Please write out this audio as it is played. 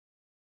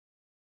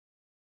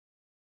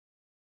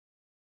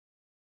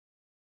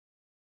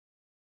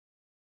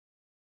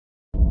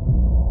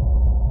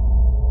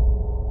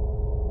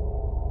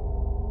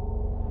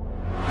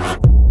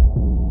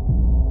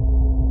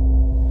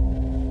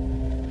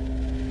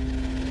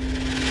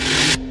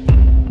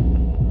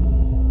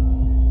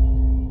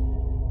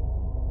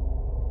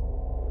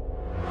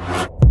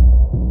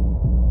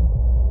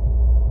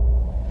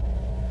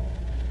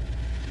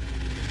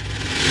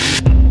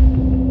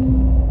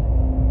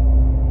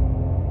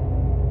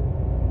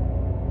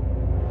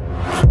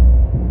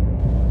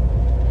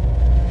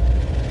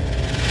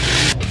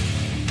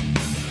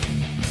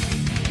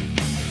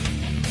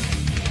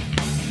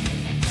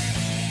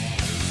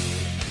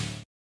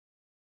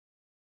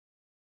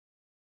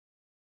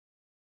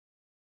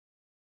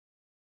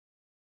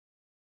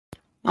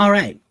All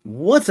right.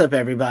 What's up,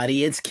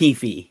 everybody? It's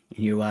Keefe, and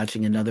you're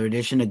watching another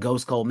edition of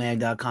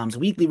GhostCultMag.com's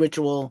Weekly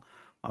Ritual,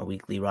 our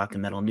weekly rock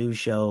and metal news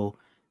show,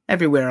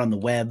 everywhere on the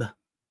web,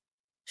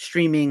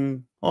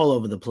 streaming all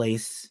over the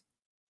place,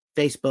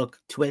 Facebook,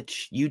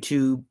 Twitch,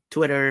 YouTube,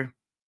 Twitter,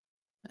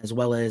 as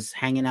well as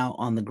hanging out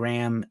on the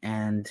gram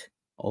and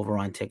over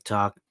on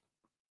TikTok.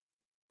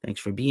 Thanks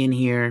for being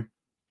here.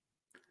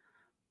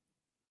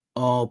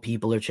 All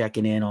people are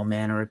checking in, all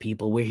manner of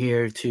people. We're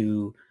here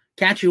to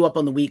catch you up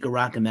on the week of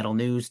rock and metal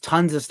news.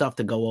 Tons of stuff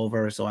to go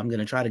over, so I'm going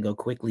to try to go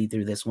quickly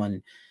through this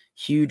one.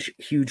 Huge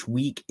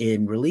week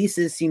in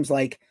releases. Seems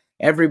like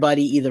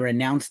everybody either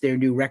announced their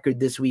new record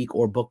this week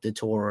or booked a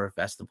tour or a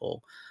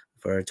festival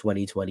for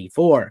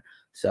 2024.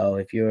 So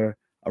if you're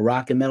a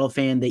rock and metal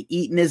fan, the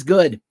eating is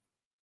good.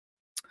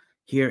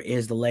 Here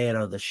is the layout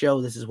of the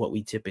show. This is what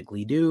we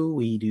typically do.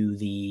 We do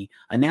the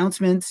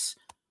announcements.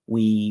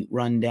 We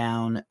run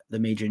down the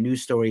major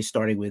news stories,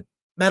 starting with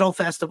metal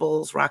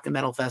festivals, rock and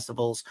metal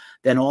festivals,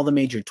 then all the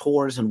major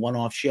tours and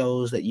one-off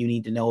shows that you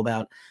need to know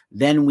about.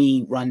 Then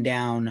we run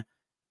down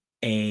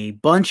a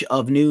bunch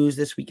of news.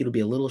 This week it'll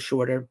be a little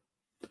shorter.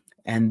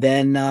 And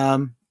then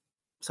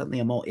suddenly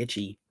I'm all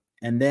itchy.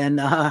 And then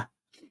I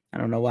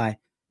don't know why.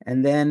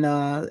 And then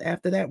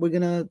after that, we're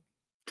going to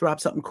drop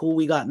something cool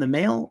we got in the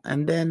mail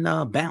and then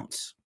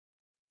bounce.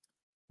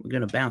 We're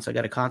going to bounce. I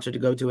got a concert to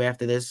go to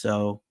after this,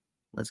 so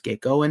let's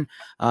get going.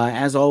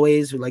 As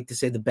always, we'd like to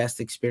say the best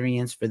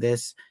experience for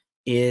this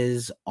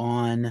is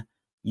on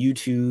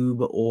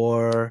YouTube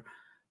or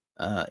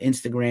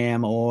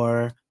Instagram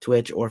or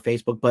Twitch or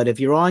Facebook. But if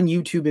you're on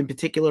YouTube in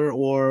particular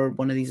or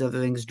one of these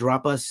other things,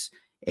 drop us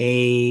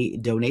a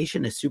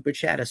donation, a super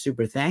chat, a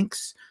super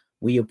thanks.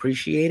 We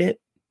appreciate it.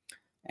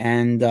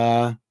 And,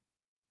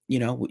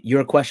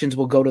 your questions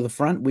will go to the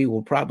front. We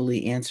will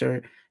probably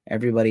answer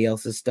everybody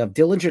else's stuff.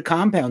 Dillinger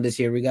Compound is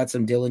here. We got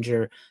some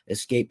Dillinger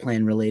escape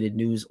plan related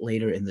news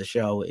later in the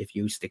show if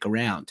you stick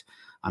around.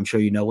 I'm sure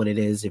you know what it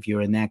is if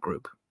you're in that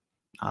group,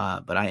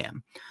 but I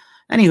am.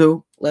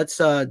 Anywho, let's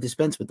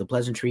dispense with the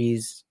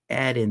pleasantries,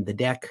 add in the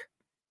deck.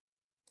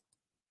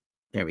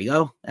 There we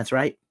go. That's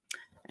right.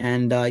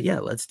 And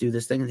let's do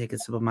this thing and take a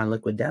sip of my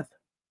liquid death.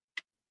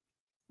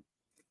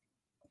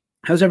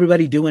 How's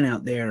everybody doing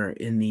out there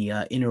in the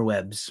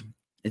interwebs?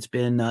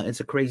 It's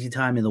a crazy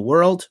time in the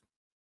world.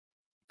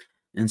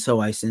 And so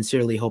I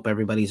sincerely hope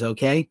everybody's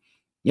okay.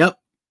 Yep.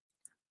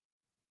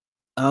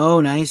 Oh,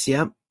 nice.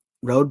 Yep.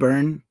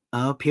 Roadburn.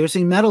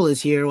 Piercing Metal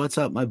is here. What's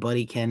up? My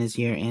buddy Ken is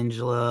here.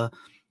 Angela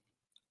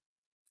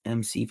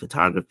MC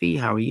Photography.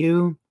 How are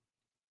you?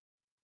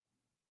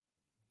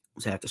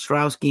 Zach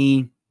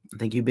Ostrowski. I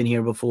think you've been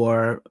here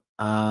before.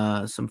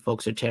 Some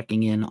folks are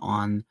checking in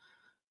on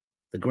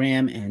the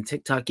gram and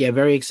TikTok. Yeah,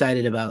 very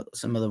excited about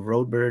some of the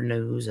Roadburn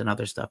news and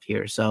other stuff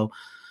here. So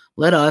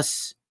let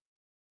us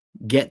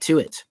get to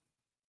it.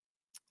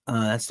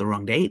 That's the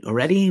wrong date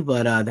already,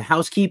 but the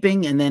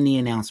housekeeping and then the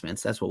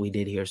announcements. That's what we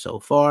did here so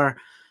far.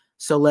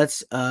 So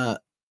let's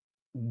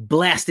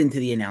blast into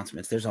the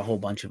announcements. There's a whole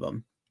bunch of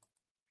them.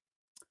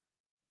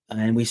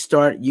 And we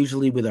start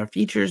usually with our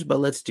features, but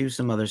let's do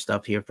some other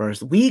stuff here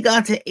first. We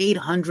got to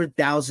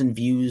 800,000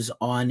 views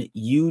on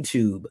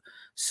YouTube.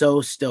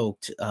 So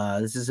stoked.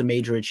 This is a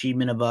major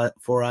achievement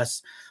for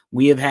us.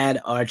 We have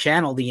had our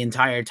channel the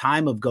entire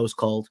time of Ghost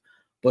Cult,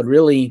 but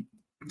really,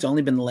 it's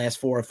only been the last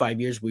 4 or 5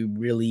 years we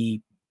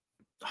really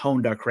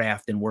honed our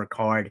craft and worked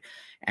hard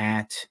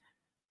at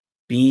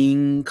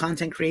being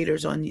content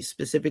creators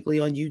specifically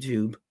on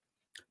YouTube.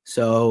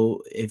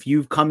 So if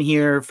you've come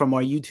here from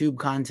our YouTube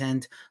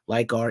content,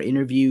 like our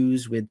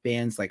interviews with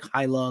bands like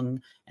High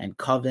Lung and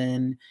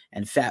Coven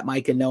and Fat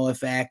Mike and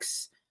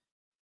NoFX,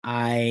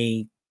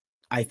 I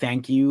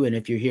thank you. And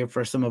if you're here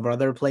for some of our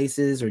other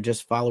places or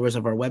just followers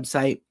of our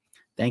website,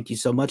 thank you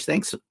so much.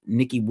 Thanks,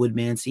 Nikki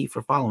Woodmansey,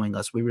 for following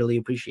us. We really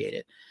appreciate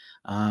it.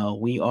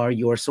 We are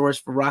your source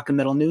for rock and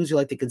metal news. We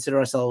like to consider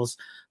ourselves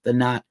the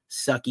not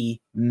sucky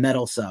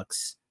metal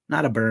sucks.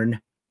 Not a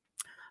burn.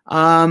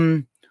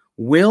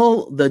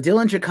 Will the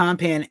Dillinger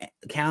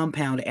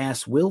Compound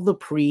asks, will the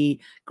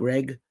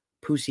pre-Greg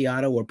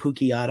Puciato or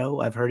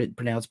Puciato, I've heard it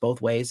pronounced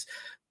both ways,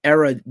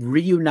 era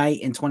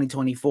reunite in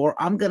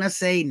 2024? I'm going to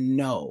say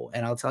no,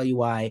 and I'll tell you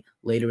why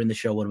later in the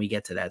show when we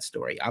get to that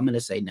story. I'm going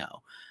to say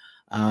no,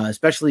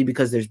 especially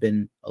because there's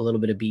been a little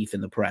bit of beef in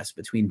the press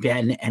between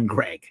Ben and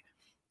Greg.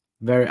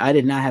 I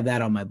did not have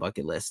that on my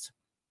bucket list.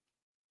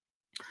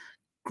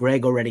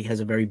 Greg already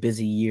has a very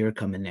busy year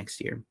coming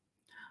next year.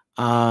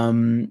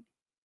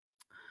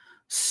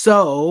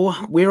 So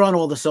we're on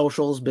all the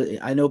socials, but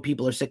I know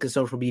people are sick of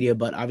social media,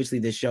 but obviously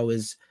this show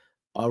is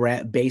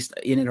based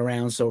in and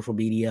around social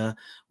media.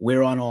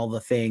 We're on all the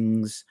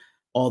things,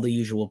 all the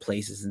usual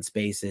places and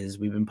spaces.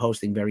 We've been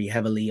posting very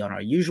heavily on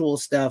our usual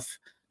stuff,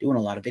 doing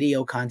a lot of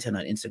video content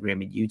on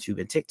Instagram and YouTube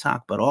and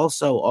TikTok, but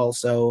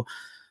also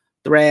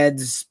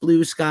Threads,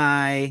 Blue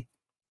Sky,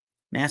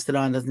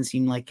 Mastodon doesn't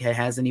seem like it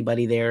has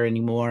anybody there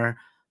anymore.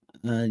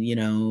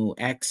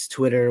 X,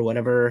 Twitter,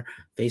 whatever,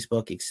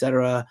 Facebook,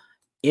 etc.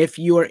 If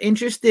you are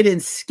interested in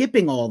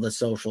skipping all the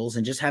socials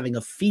and just having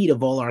a feed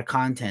of all our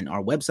content,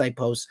 our website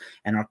posts,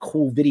 and our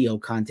cool video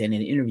content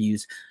and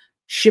interviews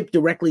shipped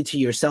directly to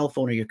your cell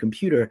phone or your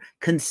computer,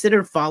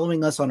 consider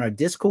following us on our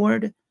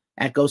Discord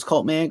at Ghost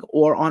Cult Mag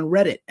or on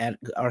Reddit at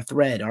our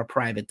thread, our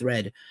private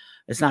thread.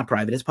 It's not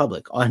private, it's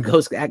public, on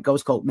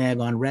Ghost Cult Mag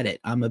on Reddit.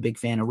 I'm a big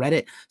fan of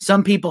Reddit.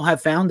 Some people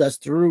have found us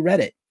through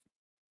Reddit.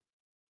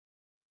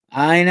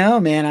 I know,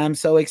 man. I'm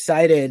so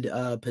excited,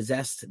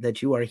 Possessed,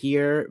 that you are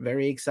here.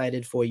 Very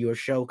excited for your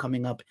show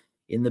coming up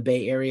in the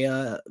Bay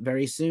Area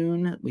very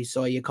soon. We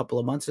saw you a couple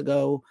of months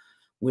ago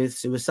with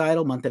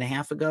Suicidal, month and a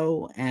half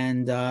ago,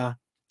 and 5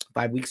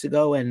 weeks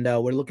ago. And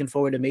we're looking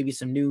forward to maybe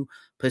some new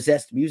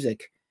Possessed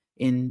music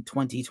in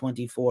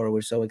 2024.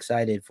 We're so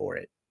excited for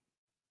it.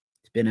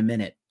 It's been a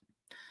minute.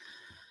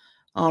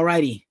 All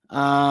righty.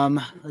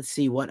 Let's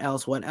see what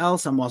else.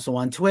 I'm also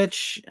on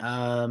Twitch.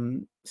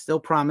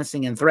 Still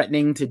promising and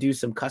threatening to do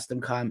some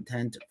custom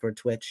content for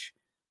Twitch.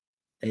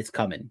 It's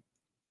coming.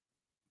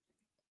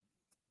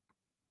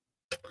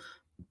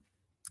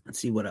 Let's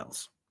see what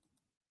else.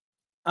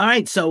 All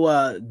right,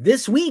 so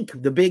this week,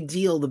 the big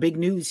deal, the big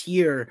news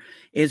here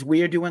is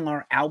we're doing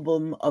our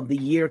album of the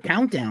year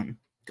countdown.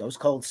 Ghost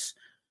Cult's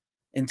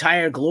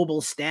entire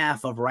global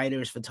staff of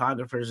writers,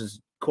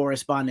 photographers,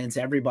 correspondents,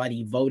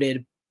 everybody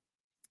voted.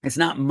 It's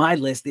not my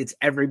list, it's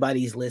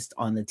everybody's list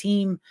on the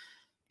team.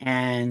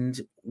 And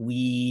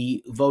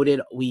we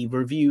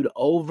reviewed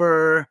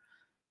over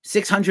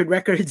 600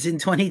 records in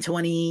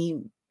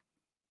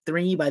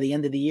 2023 by the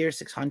end of the year,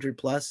 600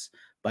 plus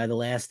by the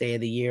last day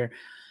of the year.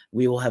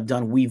 We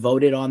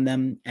voted on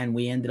them, and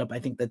we ended up, I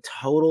think the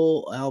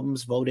total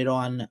albums voted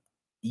on,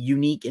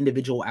 unique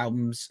individual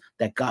albums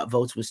that got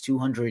votes, was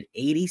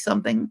 280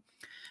 something.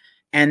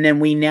 And then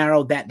we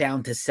narrowed that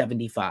down to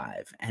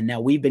 75. And now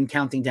we've been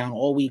counting down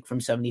all week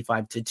from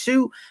 75 to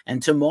 2.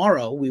 And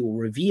tomorrow we will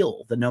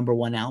reveal the number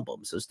one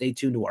album. So stay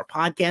tuned to our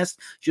podcast.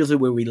 It's usually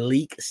where we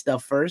leak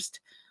stuff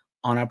first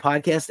on our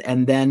podcast.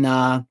 And then,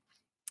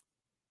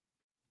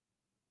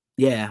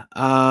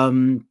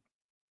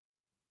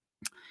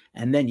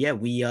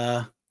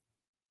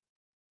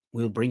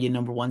 we'll bring you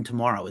number one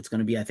tomorrow. It's going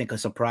to be, I think, a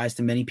surprise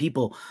to many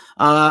people.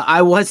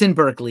 I was in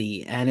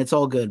Berkeley, and it's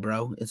all good,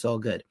 bro. It's all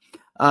good.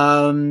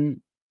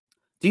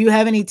 Do you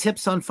have any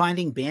tips on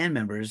finding band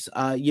members?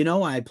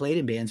 I played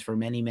in bands for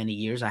many, many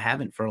years. I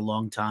haven't for a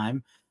long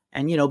time.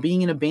 And,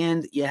 being in a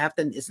band,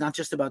 it's not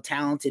just about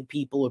talented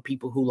people or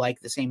people who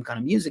like the same kind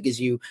of music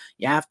as you.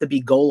 You have to be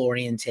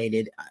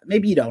goal-orientated.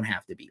 Maybe you don't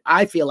have to be.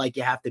 I feel like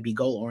you have to be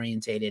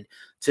goal-orientated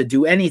to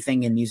do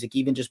anything in music,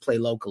 even just play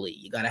locally.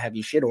 You got to have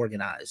your shit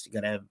organized. You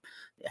got to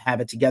have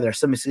it together.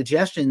 Some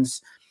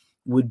suggestions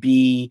would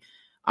be,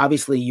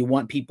 obviously, you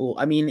want people.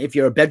 I mean, if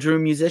you're a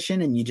bedroom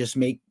musician and you just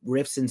make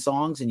riffs and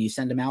songs and you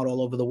send them out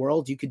all over the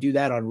world, you could do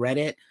that on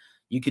Reddit.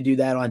 You could do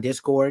that on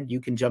Discord. You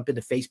can jump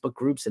into Facebook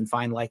groups and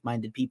find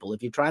like-minded people.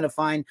 If you're trying to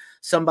find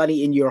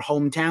somebody in your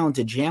hometown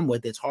to jam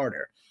with, it's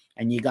harder.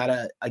 And you got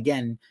to,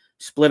 again,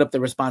 split up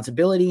the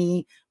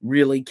responsibility,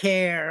 really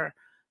care.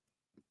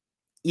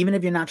 Even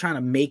if you're not trying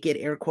to make it,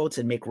 air quotes,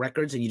 and make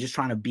records, and you're just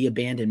trying to be a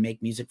band and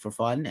make music for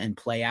fun and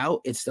play out,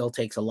 it still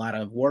takes a lot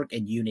of work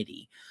and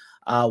unity.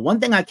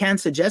 One thing I can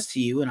suggest to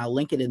you, and I'll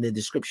link it in the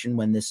description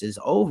when this is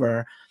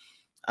over,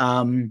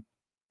 or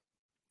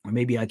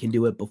maybe I can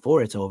do it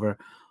before it's over.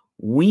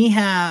 We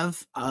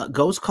have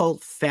Ghost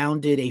Cult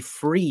founded a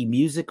free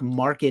music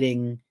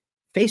marketing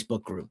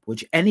Facebook group,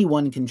 which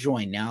anyone can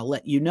join. Now, I'll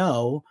let you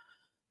know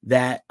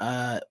that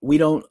we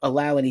don't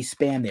allow any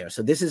spam there.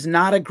 So this is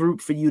not a group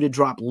for you to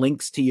drop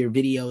links to your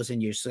videos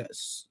and your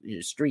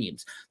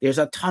streams. There's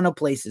a ton of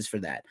places for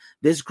that.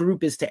 This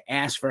group is to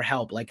ask for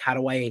help. Like, how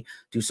do I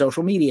do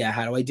social media?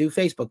 How do I do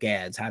Facebook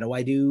ads? How do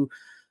I do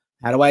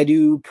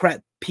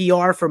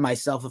PR for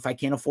myself if I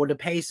can't afford to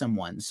pay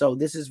someone? So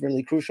this is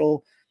really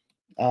crucial.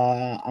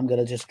 I'm going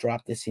to just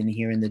drop this in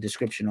here in the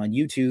description on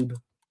YouTube.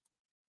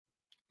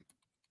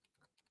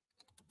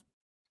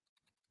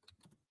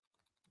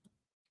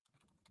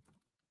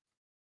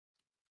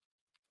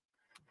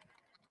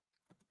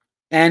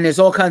 And there's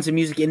all kinds of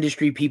music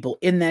industry people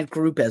in that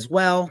group as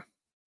well.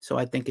 So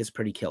I think it's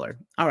pretty killer.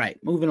 All right,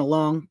 moving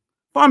along.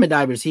 Pharma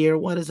Divers here.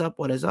 What is up?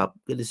 What is up?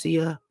 Good to see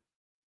you.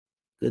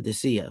 Good to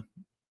see you.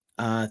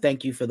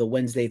 Thank you for the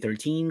Wednesday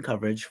 13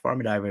 coverage.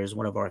 Pharma Diver is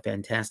one of our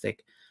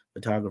fantastic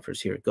photographers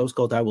here at Ghost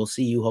Cult. I will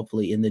see you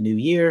hopefully in the new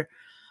year.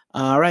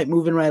 All right,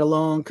 moving right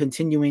along,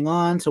 continuing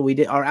on. So we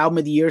did our album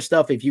of the year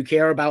stuff. If you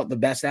care about the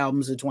best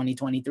albums of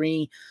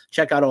 2023,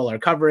 check out all our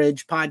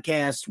coverage,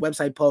 podcasts,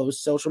 website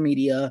posts, social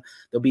media.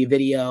 There'll be a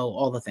video,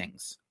 all the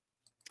things.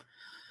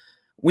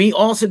 We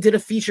also did a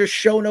feature,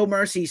 Show No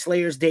Mercy.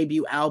 Slayer's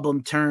debut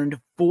album turned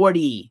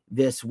 40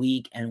 this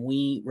week, and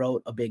we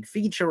wrote a big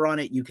feature on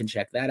it. You can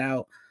check that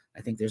out.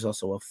 I think there's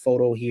also a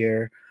photo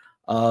here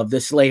of the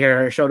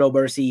Slayer Show No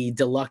Mercy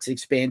deluxe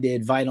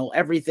expanded vinyl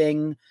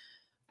everything,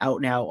 out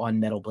now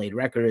on Metal Blade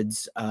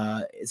Records.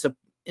 It's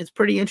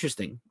pretty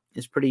interesting.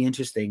 It's pretty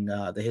interesting,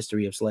 the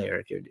history of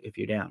Slayer, if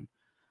you're down.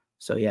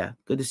 So yeah,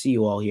 good to see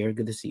you all here.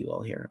 Good to see you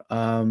all here.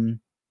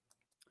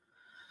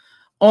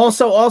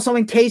 Also,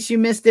 in case you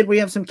missed it, we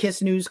have some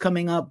Kiss news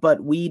coming up,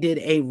 but we did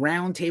a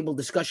roundtable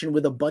discussion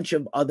with a bunch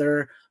of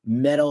other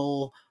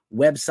metal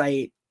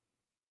website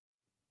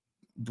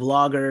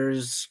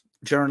bloggers,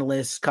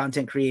 journalists,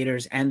 content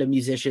creators, and a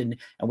musician,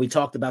 and we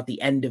talked about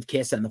the end of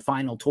Kiss and the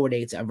final tour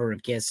dates ever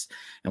of Kiss,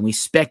 and we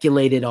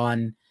speculated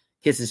on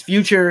Kiss's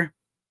future.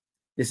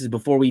 This is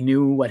before we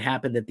knew what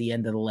happened at the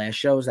end of the last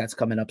shows. That's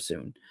coming up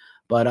soon.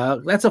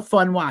 But that's a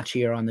fun watch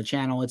here on the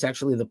channel. It's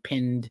actually the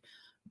pinned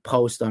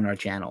post on our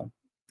channel.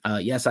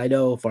 Yes, I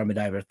know,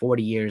 Farmadiver,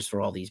 40 years for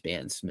all these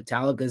bands.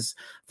 Metallica's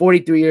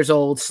 43 years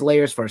old.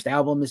 Slayer's first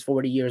album is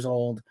 40 years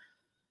old.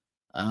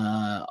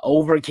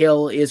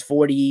 Overkill is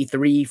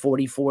 43,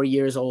 44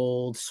 years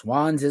old.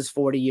 Swans is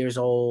 40 years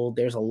old.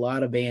 There's a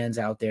lot of bands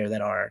out there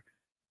that are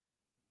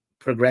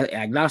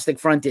Agnostic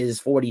Front is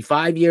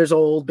 45 years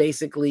old,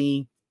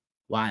 basically.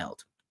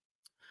 Wild.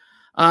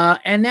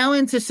 And now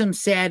into some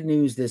sad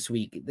news this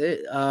week.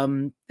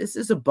 This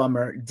is a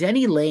bummer.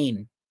 Denny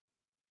Lane,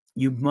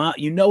 you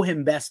know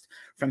him best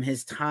from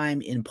his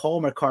time in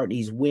Paul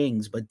McCartney's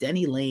Wings, but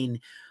Denny Lane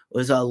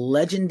was a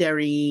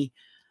legendary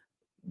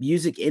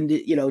music,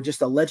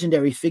 just a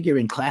legendary figure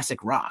in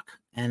classic rock.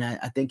 And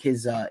I think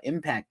his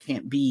impact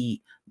can't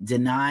be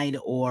denied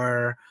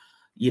or,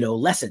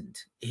 lessened.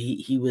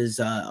 He was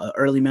an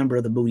early member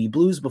of the Moody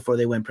Blues before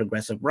they went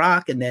progressive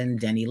rock. And then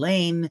Denny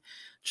Lane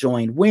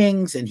joined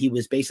Wings, and he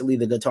was basically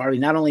the guitar. He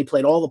not only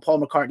played all the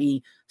Paul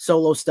McCartney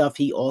solo stuff,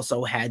 he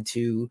also had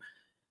to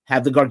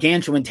have the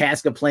gargantuan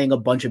task of playing a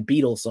bunch of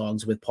Beatles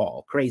songs with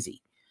Paul.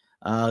 Crazy.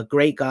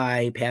 Great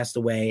guy, passed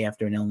away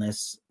after an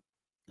illness.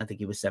 I think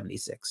he was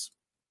 76.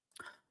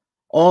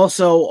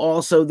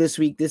 Also this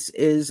week, this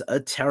is a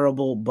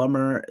terrible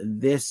bummer.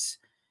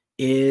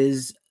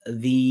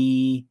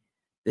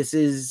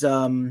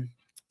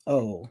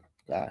 Oh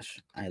gosh,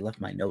 I left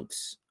my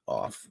notes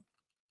off.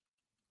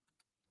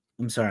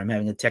 I'm sorry, I'm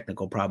having a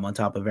technical problem on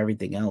top of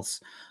everything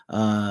else.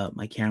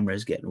 My camera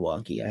is getting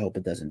wonky. I hope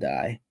it doesn't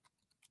die.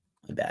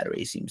 My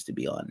battery seems to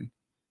be on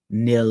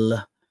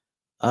nil.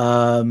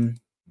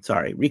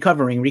 Sorry,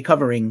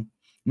 recovering.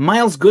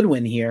 Miles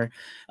Goodwin here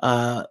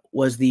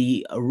was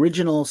the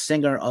original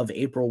singer of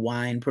April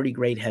Wine, pretty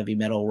great heavy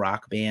metal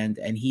rock band,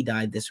 and he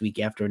died this week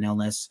after an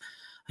illness.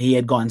 He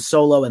had gone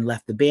solo and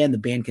left the band. The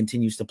band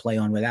continues to play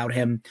on without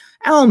him.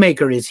 Al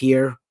Maker is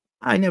here.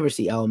 I never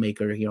see Al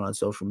Maker here on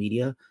social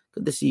media.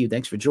 Good to see you.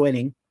 Thanks for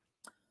joining.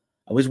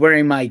 I was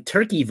wearing my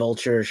Turkey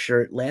Vulture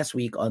shirt last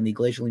week on the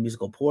Glacially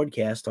Musical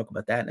podcast. Talk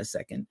about that in a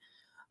second.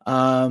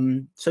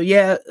 So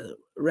yeah,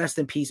 rest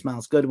in peace,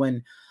 Miles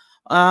Goodwin.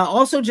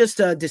 Also, just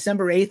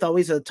December 8th,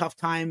 always a tough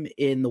time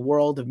in the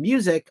world of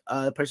music.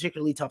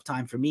 Particularly tough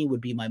time for me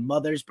would be my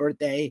mother's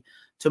birthday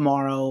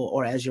tomorrow,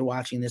 or as you're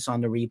watching this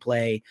on the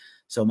replay.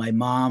 So my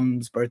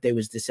mom's birthday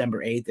was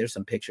December 8th. There's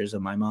some pictures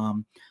of my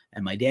mom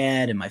and my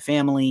dad and my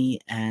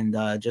family, and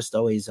just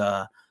always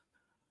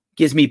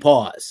gives me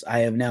pause. I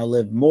have now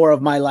lived more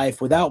of my life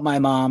without my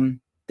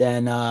mom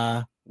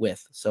than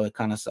with, so it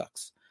kind of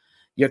sucks.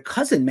 Your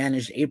cousin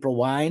managed April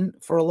Wine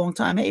for a long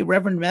time. Hey,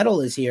 Reverend Metal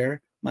is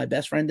here. My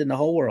best friend in the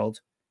whole world.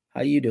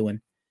 How you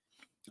doing?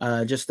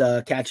 Just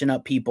catching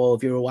up, people.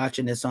 If you were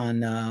watching this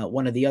on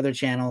one of the other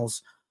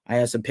channels, I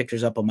have some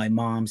pictures up of my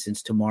mom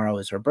since tomorrow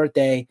is her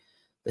birthday.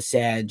 The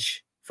Sag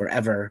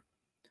forever.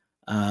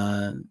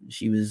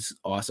 She was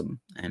awesome,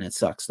 and it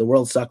sucks. The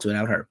world sucks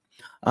without her.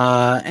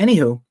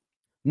 Anywho,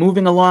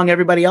 moving along,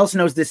 everybody else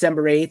knows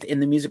December 8th in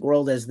the music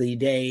world as the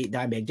day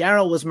Dimebag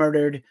Darrell was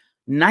murdered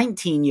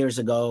 19 years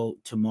ago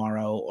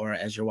tomorrow, or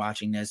as you're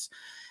watching this.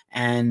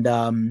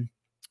 And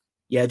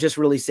yeah, just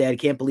really sad.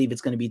 Can't believe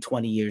it's going to be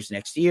 20 years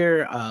next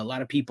year. A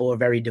lot of people are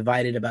very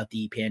divided about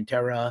the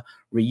Pantera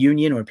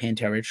reunion or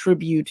Pantera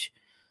tribute.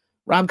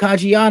 Rob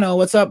Caggiano,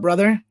 what's up,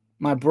 brother?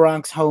 My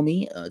Bronx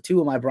homie,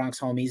 two of my Bronx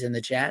homies in the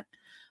chat.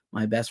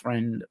 My best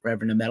friend,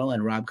 Reverend Metal,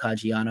 and Rob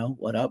Caggiano,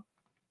 what up?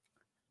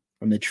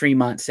 From the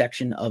Tremont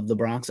section of the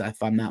Bronx,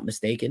 if I'm not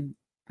mistaken.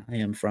 I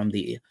am from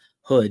the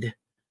hood,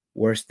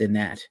 worse than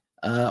that.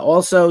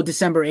 Also,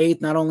 December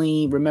 8th, not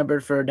only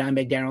remembered for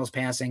Dimebag Darrell's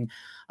passing,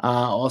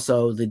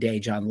 also the day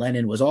John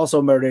Lennon was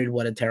also murdered.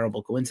 What a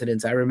terrible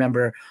coincidence. I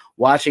remember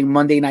watching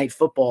Monday Night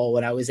Football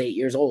when I was 8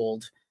 years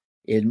old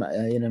in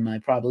my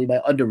probably my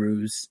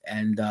underoos,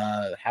 and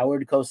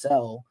Howard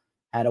Cosell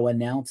had to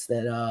announce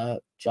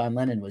that John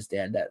Lennon was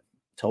dead. That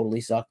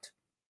totally sucked.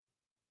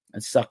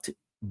 It sucked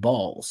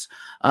balls.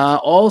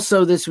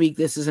 Also this week,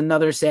 this is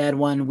another sad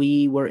one.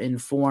 We were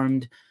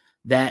informed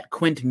that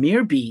Quint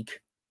Meerbeek,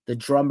 the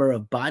drummer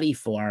of Body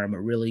Farm,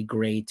 a really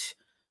great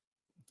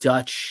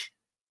Dutch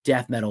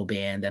death metal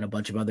band and a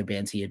bunch of other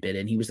bands he had been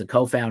in. He was the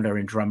co-founder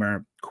and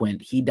drummer, Quint.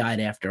 He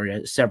died after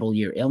a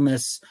several-year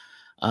illness.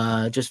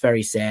 Just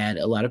very sad.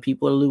 A lot of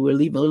people are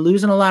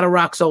losing a lot of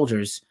rock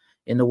soldiers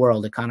in the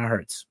world. It kind of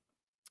hurts.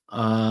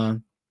 But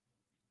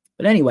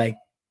anyway,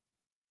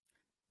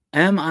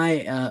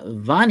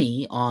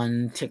 Vani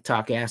on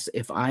TikTok asks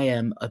if I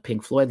am a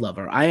Pink Floyd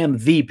lover. I am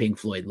the Pink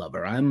Floyd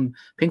lover.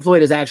 Pink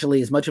Floyd is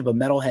actually as much of a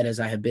metalhead as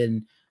I have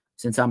been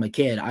since I'm a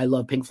kid. I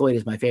love Pink Floyd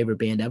as my favorite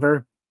band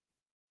ever.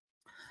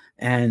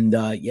 And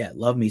yeah,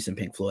 love me some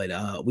Pink Floyd.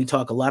 We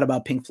talk a lot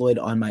about Pink Floyd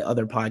on my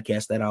other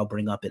podcast that I'll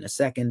bring up in a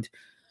second.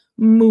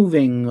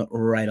 Moving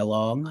right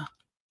along.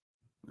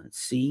 Let's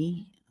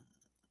see.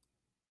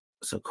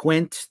 So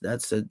Quint,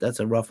 that's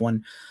a rough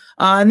one.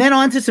 And then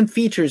on to some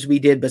features we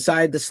did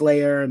beside the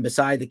Slayer and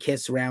beside the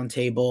Kiss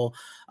Roundtable.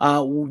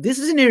 This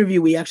is an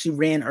interview we actually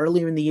ran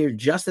earlier in the year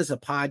just as a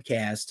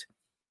podcast.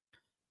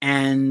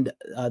 And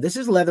this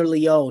is Leather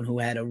Leone, who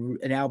had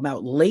an album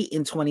out late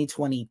in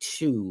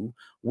 2022,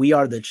 We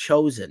Are the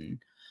Chosen.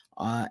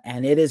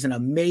 And it is an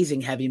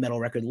amazing heavy metal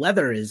record.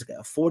 Leather is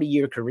a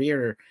 40-year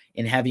career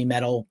in heavy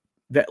metal,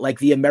 like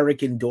the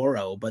American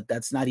Doro, but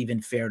that's not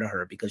even fair to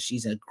her because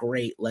she's a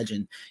great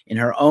legend in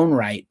her own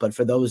right. But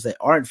for those that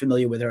aren't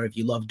familiar with her, if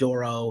you love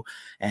Doro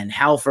and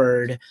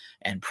Halford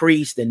and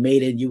Priest and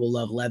Maiden, you will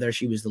love Leather.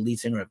 She was the lead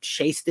singer of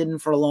Chaston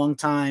for a long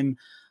time,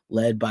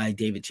 led by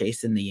David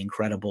Chaston, the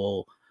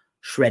incredible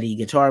shreddy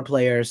guitar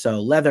player.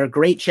 So Leather,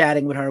 great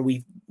chatting with her.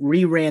 We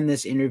reran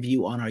this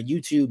interview on our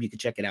YouTube. You can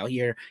check it out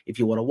here if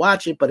you want to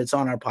watch it, but it's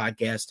on our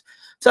podcast.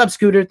 What's up,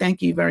 Scooter?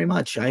 Thank you very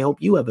much. I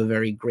hope you have a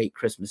very great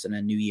Christmas and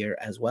a new year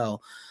as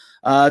well.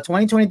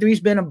 2023 has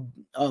been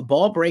a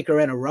ball breaker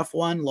and a rough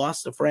one.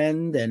 Lost a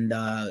friend and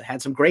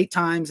had some great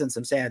times and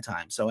some sad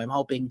times. So I'm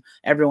hoping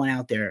everyone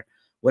out there,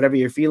 whatever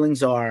your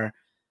feelings are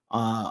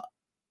out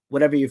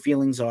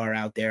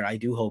there, I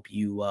do hope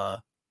you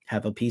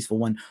have a peaceful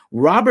one.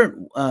 Robert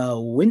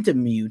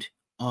Wintermute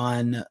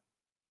on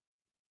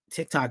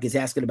TikTok is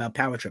asking about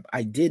Power Trip.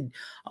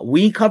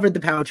 We covered the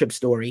Power Trip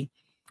story.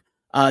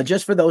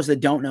 Just for those that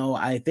don't know,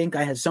 I think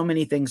I had so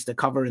many things to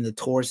cover in the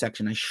tour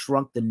section. I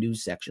shrunk the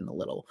news section a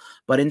little.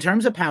 But in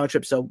terms of Power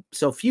Trip,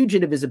 so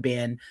Fugitive is a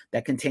band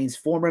that contains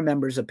former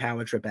members of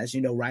Power Trip. As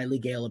you know, Riley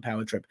Gale of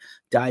Power Trip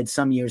died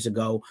some years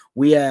ago.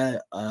 We had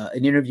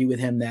an interview with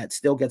him that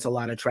still gets a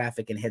lot of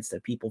traffic and hits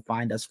that people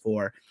find us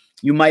for.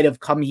 You might have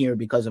come here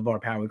because of our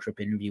Power Trip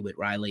interview with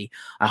Riley.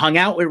 I hung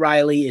out with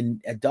Riley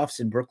at Duff's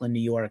in Brooklyn,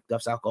 New York,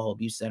 Duff's Alcohol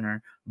Abuse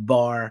Center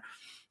bar.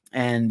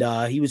 And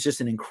he was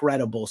just an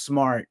incredible,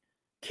 smart,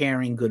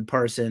 caring, good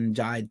person,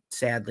 died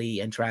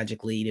sadly and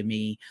tragically to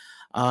me.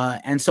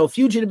 And so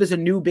Fugitive is a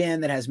new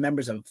band that has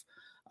members of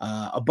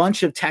a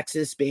bunch of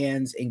Texas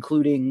bands,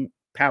 including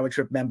Power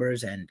Trip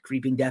members and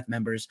Creeping Death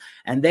members.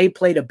 And they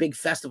played a big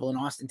festival in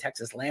Austin,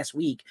 Texas last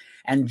week.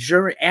 And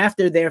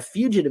after their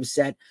Fugitive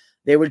set,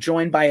 they were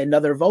joined by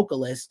another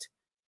vocalist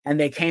and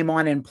they came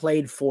on and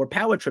played 4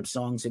 Power Trip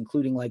songs,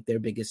 including like their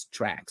biggest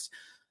tracks.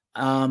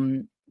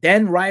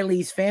 Then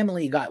Riley's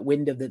family got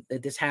wind of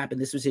that this happened.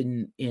 This was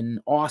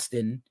in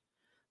Austin.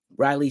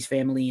 Riley's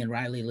family and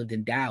Riley lived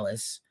in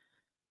Dallas.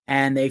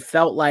 And they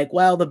felt like,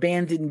 well, the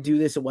band didn't do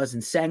this. It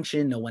wasn't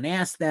sanctioned. No one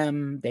asked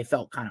them. They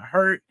felt kind of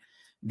hurt.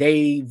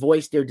 They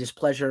voiced their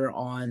displeasure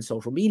on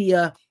social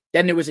media.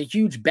 Then there was a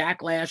huge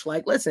backlash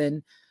like,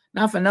 listen,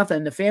 not for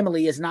nothing, the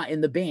family is not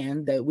in the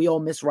band. That we all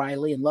miss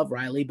Riley and love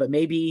Riley, but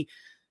maybe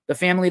the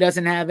family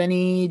doesn't have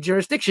any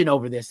jurisdiction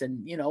over this.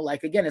 And, you know,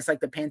 like, again, it's like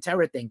the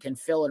Pantera thing. Can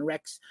Phil and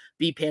Rex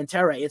be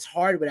Pantera? It's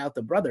hard without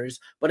the brothers,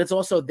 but it's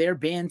also their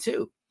band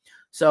too.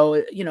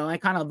 So, you know, I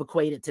kind of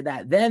equate it to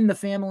that. Then the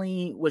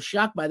family was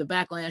shocked by the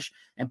backlash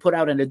and put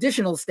out an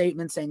additional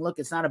statement saying, look,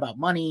 it's not about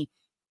money.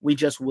 We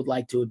just would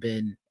like to have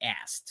been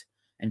asked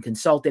and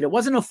consulted. It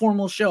wasn't a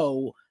formal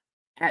show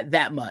at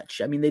that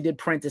much. I mean, they did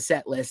print a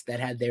set list that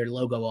had their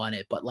logo on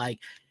it, but like,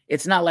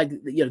 it's not like,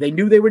 you know, they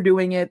knew they were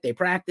doing it. They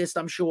practiced,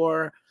 I'm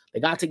sure. They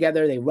got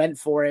together. They went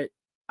for it.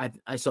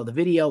 I saw the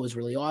video. It was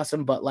really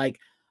awesome. But like,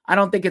 I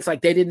don't think it's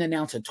like they didn't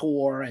announce a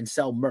tour and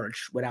sell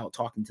merch without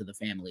talking to the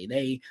family.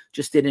 They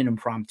just did an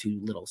impromptu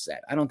little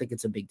set. I don't think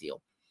it's a big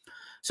deal.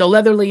 So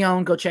Leather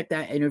Leone, go check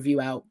that interview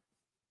out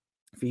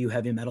for you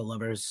heavy metal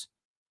lovers.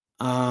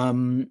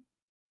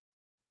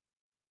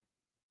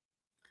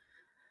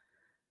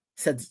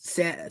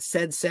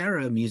 Said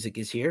Sarah music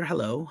is here.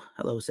 Hello,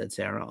 said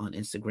Sarah on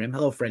Instagram.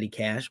 Hello, Freddie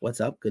Cash.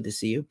 What's up? Good to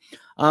see you.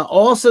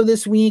 Also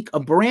this week, a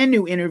brand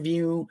new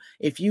interview.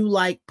 If you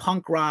like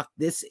punk rock,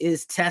 this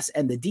is Tess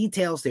and the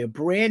Details. Their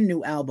brand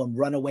new album,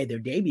 Runaway, their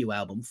debut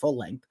album, full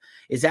length,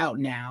 is out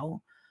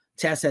now.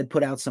 Tess had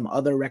put out some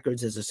other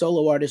records as a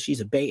solo artist.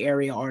 She's a Bay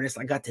Area artist.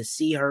 I got to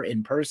see her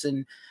in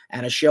person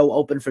at a show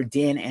open for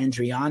Dan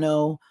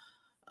Andriano.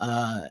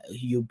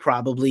 You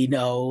probably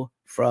know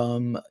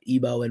from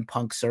emo and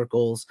punk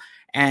circles.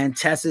 And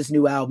Tess's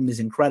new album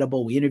is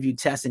incredible. We interviewed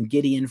Tess and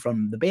Gideon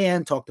from the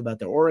band, talked about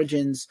their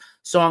origins,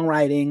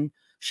 songwriting.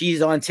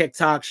 She's on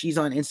TikTok. She's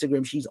on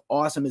Instagram. She's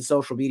awesome at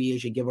social media. You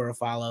should give her a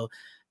follow.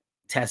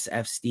 Tess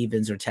F.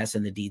 Stevens or Tess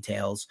in the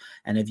Details.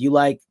 And if you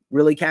like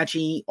really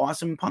catchy,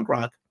 awesome punk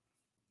rock,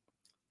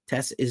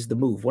 Tess is the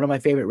move. One of my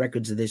favorite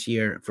records of this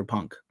year for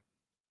punk.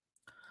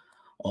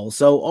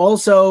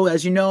 Also,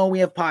 as you know, we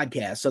have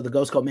podcasts. So the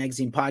Ghost Cult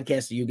Magazine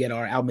podcast, you get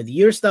our album of the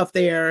year stuff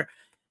there,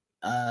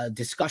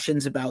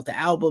 discussions about the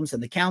albums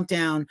and the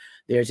countdown.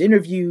 There's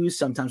interviews.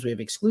 Sometimes we have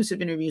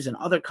exclusive interviews and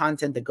other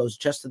content that goes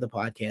just to the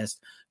podcast.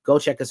 Go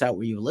check us out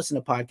where you listen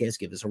to podcasts.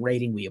 Give us a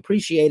rating. We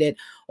appreciate it.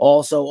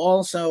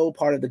 Also,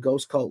 part of the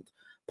Ghost Cult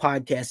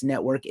podcast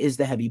network is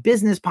the Heavy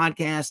Business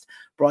Podcast,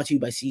 brought to you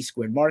by C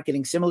Squared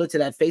Marketing. Similar to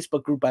that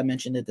Facebook group I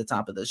mentioned at the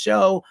top of the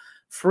show,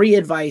 free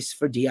advice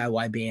for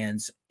DIY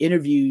bands,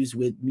 interviews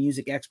with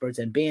music experts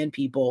and band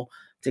people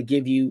to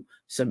give you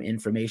some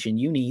information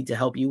you need to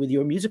help you with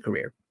your music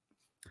career.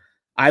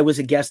 I was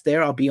a guest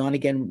there. I'll be on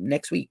again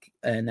next week,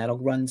 and that'll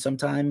run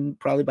sometime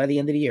probably by the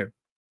end of the year.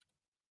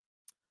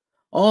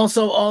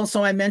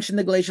 Also, I mentioned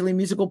the Glacially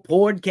Musical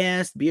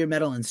Podcast, Beer,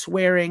 Metal, and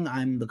Swearing.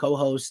 I'm the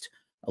co-host,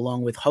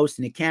 along with host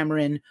Nick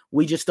Cameron.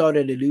 We just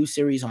started a new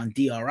series on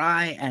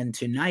DRI, and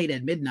tonight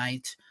at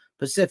midnight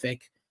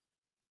Pacific,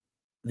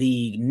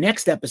 the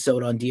next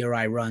episode on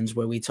DRI runs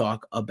where we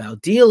talk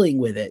about Dealing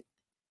With It,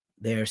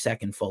 their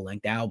second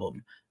full-length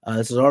album.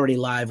 This is already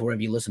live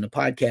wherever you listen to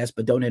podcasts,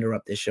 but don't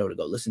interrupt this show to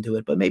go listen to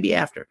it, but maybe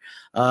after.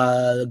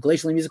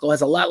 Glacially Musical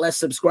has a lot less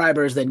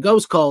subscribers than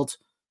Ghost Cult,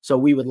 so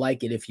we would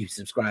like it if you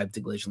subscribe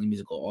to Glacially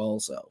Musical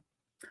also.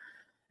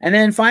 And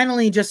then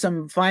finally, just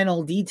some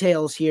final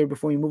details here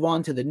before we move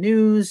on to the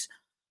news.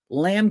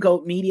 Lamb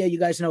Goat Media, you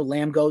guys know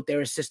Lamb Goat,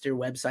 they're a sister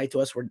website to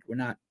us. We're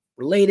not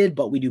related,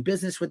 but we do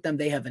business with them.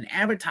 They have an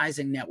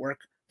advertising network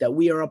that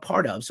we are a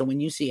part of. So when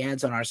you see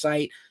ads on our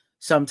site,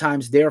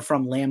 sometimes they're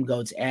from Lamb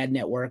Goat's ad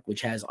network,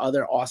 which has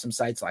other awesome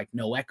sites like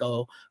No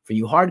Echo for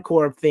you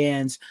hardcore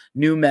fans,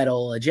 New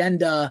Metal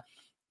Agenda,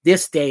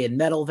 This Day in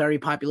Metal, very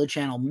popular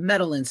channel,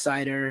 Metal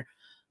Insider,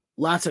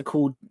 lots of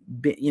cool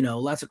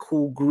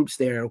groups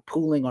there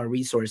pooling our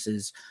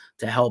resources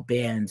to help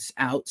bands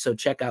out. So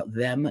check out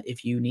them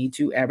if you need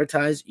to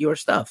advertise your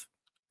stuff.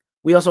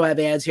 We also have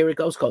ads here at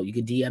Ghost Cult. You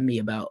can DM me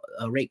about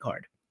a rate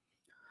card.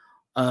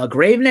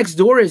 Grave Next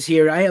Door is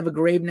here. I have a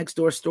Grave Next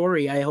Door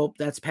story. I hope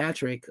that's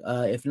Patrick.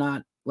 If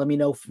not, let me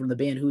know from the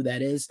band who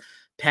that is.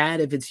 Pat,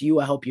 if it's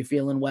you, I hope you're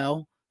feeling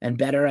well and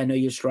better. I know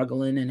you're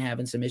struggling and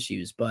having some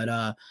issues, but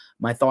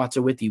my thoughts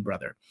are with you,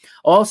 brother.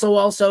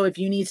 Also, if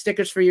you need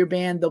stickers for your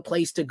band, the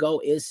place to go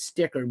is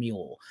Sticker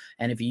Mule.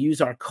 And if you use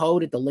our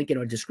code at the link in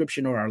our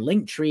description or our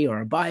link tree or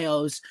our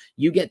bios,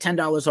 you get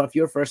 $10 off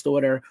your first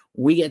order.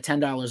 We get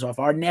 $10 off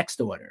our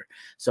next order.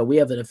 So we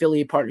have an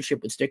affiliate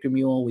partnership with Sticker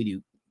Mule.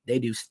 They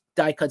do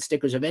die-cut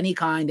stickers of any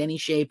kind, any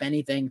shape,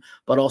 anything,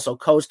 but also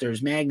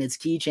coasters, magnets,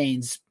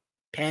 keychains,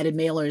 padded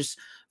mailers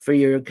for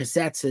your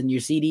cassettes and your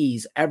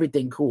CDs,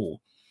 everything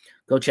cool.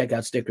 Go check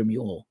out Sticker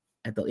Mule.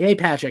 Hey,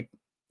 Patrick,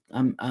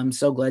 I'm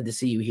so glad to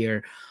see you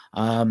here.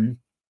 I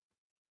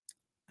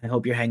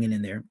hope you're hanging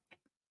in there.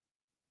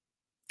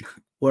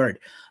 Word.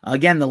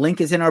 Again, the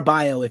link is in our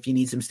bio if you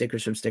need some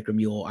stickers from Sticker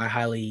Mule. I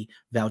highly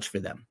vouch for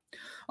them.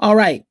 All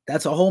right,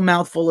 that's a whole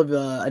mouthful of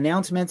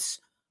announcements.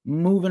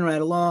 Moving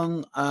right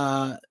along,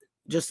 okay,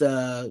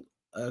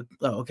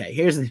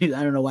 here's the news.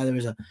 I don't know why there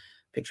was a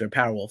picture of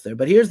Powerwolf there,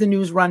 but here's the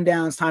news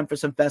rundown. It's time for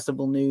some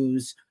festival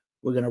news.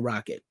 We're going to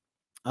rock it.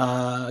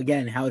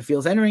 Again, how it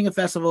feels entering a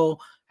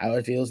festival, how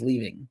it feels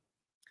leaving.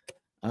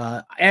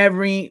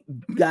 Every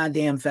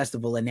goddamn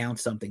festival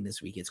announced something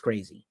this week. It's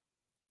crazy.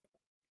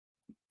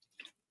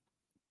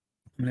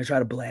 I'm going to try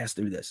to blast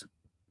through this.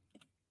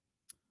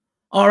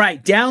 All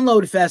right,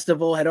 Download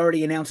Festival had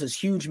already announced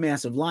this huge,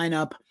 massive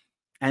lineup.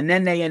 And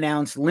then they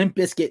announced Limp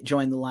Bizkit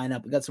joined the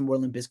lineup. We got some more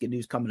Limp Bizkit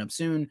news coming up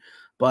soon.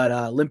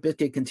 But Limp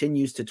Bizkit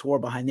continues to tour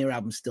behind their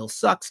album Still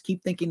Sucks.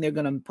 Keep thinking they're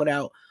going to put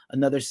out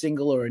another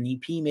single or an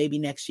EP maybe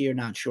next year.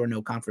 Not sure,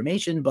 no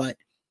confirmation. But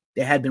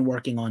they had been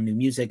working on new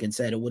music and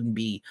said it wouldn't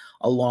be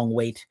a long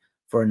wait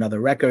for another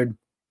record.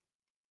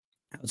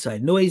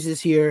 Outside Noise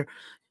is here.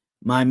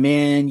 My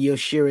man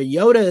Yoshiro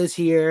Yoda is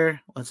here.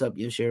 What's up,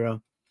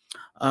 Yoshiro?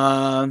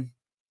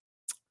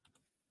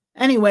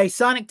 Anyway,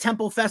 Sonic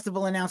Temple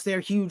Festival announced their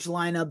huge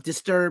lineup.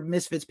 Disturbed,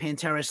 Misfits,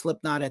 Pantera,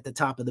 Slipknot at the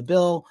top of the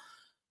bill.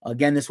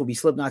 Again, this will be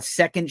Slipknot's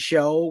second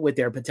show with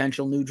their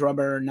potential new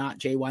drummer, not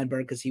Jay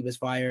Weinberg because he was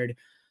fired.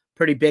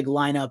 Pretty big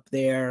lineup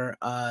there.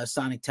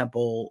 Sonic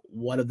Temple,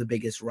 one of the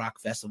biggest rock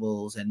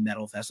festivals and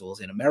metal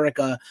festivals in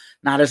America.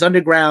 Not as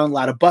underground, a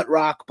lot of butt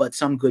rock, but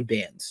some good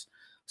bands.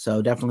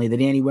 So definitely the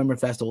Danny Wimmer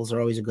festivals are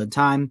always a good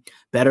time.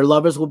 Better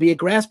Lovers will be at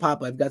Grass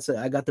Pop. I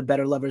got the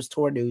Better Lovers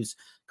tour news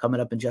coming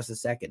up in just a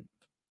second.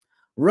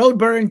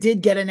 Roadburn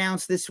did get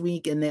announced this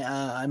week, and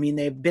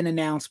they've been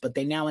announced, but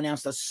they now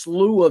announced a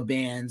slew of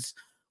bands.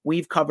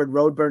 We've covered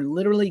Roadburn.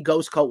 Literally,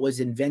 Ghost Cult was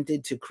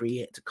invented to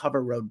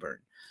cover Roadburn.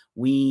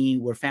 We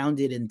were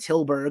founded in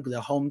Tilburg, the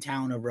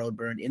hometown of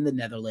Roadburn in the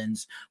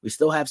Netherlands. We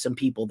still have some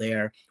people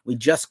there. We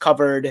just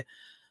covered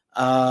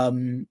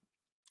Carpenter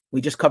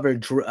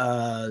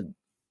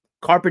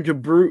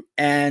Brute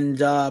and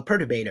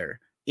Perturbator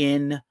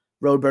in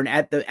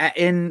Roadburn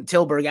in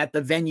Tilburg at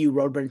the venue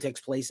Roadburn takes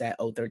place at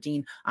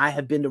 013. I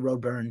have been to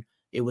Roadburn.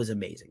 It was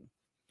amazing.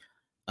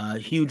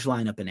 Huge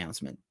lineup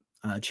announcement.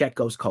 Check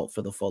Ghost Cult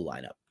for the full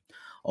lineup.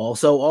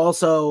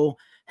 Also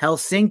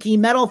Helsinki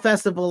Metal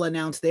Festival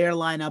announced their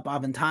lineup.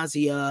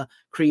 Avantasia,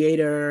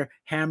 Creator,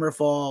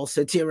 Hammerfall,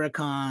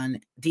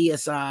 Satyricon,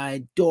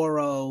 Deicide,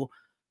 Doro,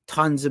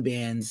 tons of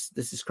bands.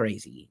 This is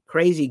crazy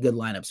good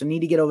lineup. So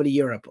need to get over to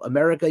Europe.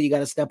 America, you got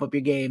to step up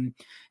your game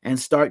and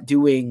start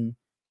doing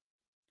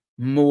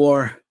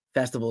more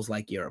festivals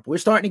like Europe. We're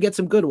starting to get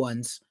some good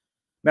ones.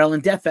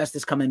 Maryland Death Fest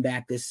is coming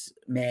back this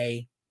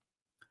May.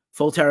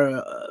 Full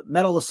Terror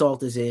Metal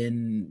Assault is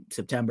in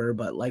September,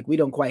 but like we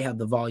don't quite have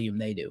the volume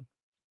they do.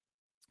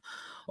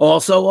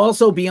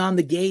 Also Beyond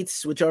the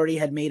Gates, which already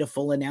had made a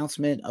full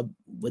announcement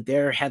with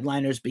their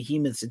headliners,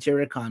 Behemoth,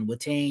 Satyricon,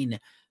 Watain,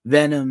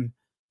 Venom.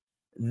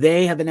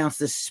 They have announced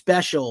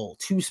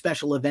two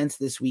special events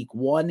this week.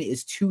 One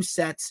is two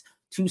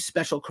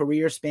special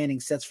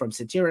career-spanning sets from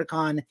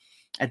Satyricon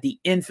at the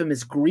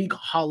infamous Greek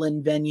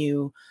Holland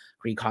venue.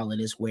 Greek Holland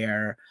is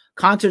where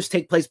concerts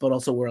take place, but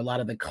also where a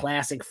lot of the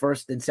classic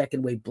first and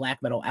second wave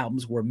black metal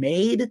albums were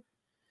made.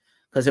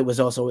 Because it's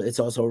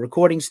also a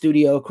recording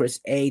studio. Chris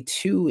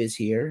A2 is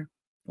here,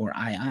 or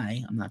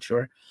I'm not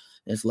sure.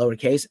 It's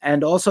lowercase.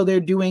 And also they're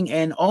doing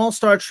an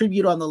all-star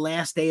tribute on the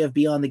last day of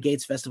Beyond the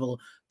Gates Festival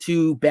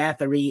to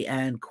Bathory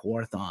and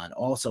Quorthon,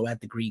 also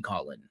at the Greek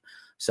Holland.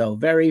 So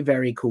very,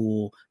 very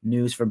cool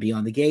news from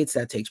Beyond the Gates.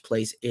 That takes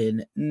place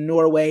in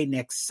Norway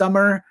next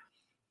summer.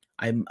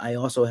 I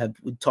also have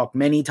talked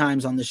many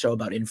times on the show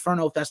about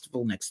Inferno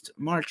Festival next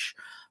March.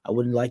 I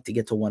wouldn't like to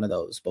get to one of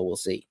those, but we'll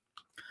see.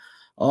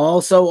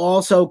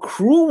 Also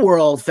Crew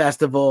World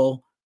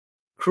Festival.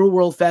 Crew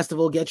World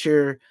Festival, get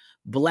your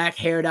black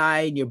hair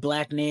dye and your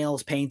black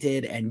nails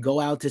painted and go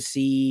out to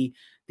see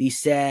the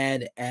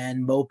sad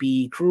and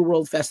mopey Crew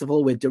World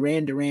Festival with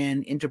Duran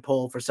Duran,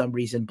 Interpol for some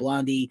reason,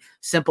 Blondie,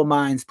 Simple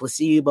Minds,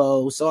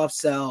 Placebo, Soft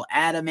Cell,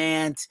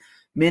 Adamant,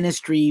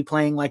 Ministry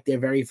playing like their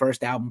very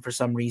first album for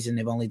some reason.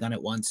 They've only done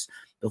it once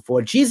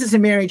before. Jesus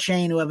and Mary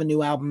Chain, who have a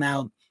new album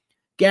out,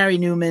 Gary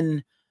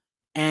Newman,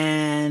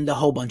 and a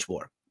whole bunch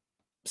more.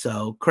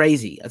 So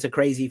crazy. That's a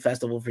crazy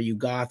festival for you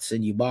goths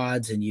and you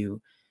bods and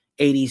you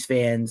 80s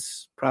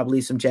fans.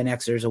 Probably some Gen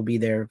Xers will be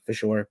there for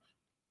sure.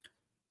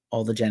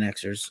 All the Gen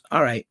Xers.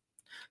 All right.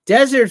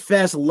 Desert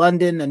Fest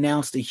London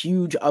announced a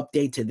huge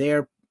update to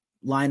their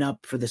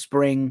lineup for the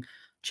spring.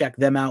 Check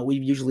them out.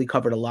 We've usually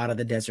covered a lot of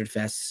the Desert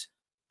Fests.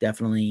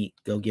 Definitely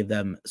go give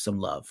them some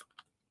love.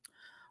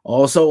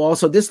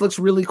 Also, this looks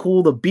really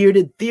cool. The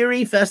Bearded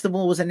Theory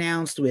Festival was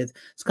announced with,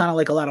 it's kind of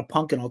like a lot of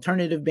punk and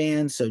alternative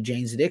bands. So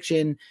Jane's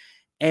Addiction,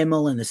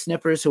 Emil and the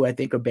Sniffers, who I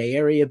think are Bay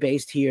Area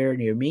based here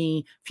near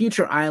me,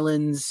 Future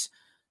Islands,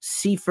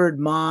 Sleaford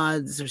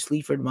Mods,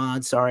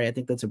 sorry, I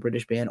think that's a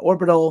British band,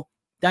 Orbital,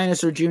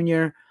 Dinosaur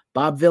Jr.,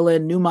 Bob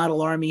Villain, New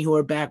Model Army, who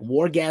are back,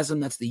 Wargasm,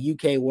 that's the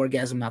UK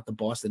Wargasm, not the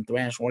Boston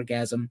Thrash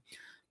Wargasm.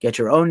 Get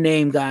Your Own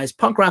Name, guys,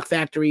 Punk Rock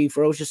Factory,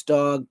 Ferocious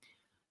Dog,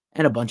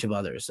 and a bunch of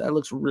others. That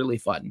looks really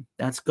fun.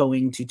 That's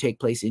going to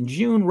take place in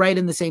June, right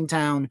in the same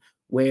town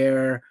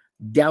where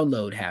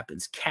Download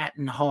happens,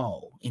 Catton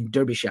Hall in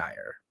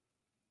Derbyshire.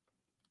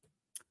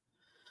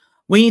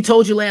 We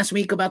told you last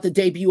week about the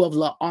debut of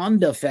La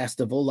Onda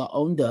Festival, La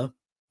Onda,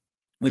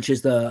 which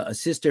is a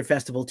sister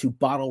festival to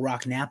Bottle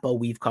Rock Napa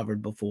we've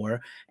covered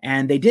before.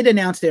 And they did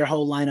announce their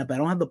whole lineup. I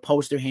don't have the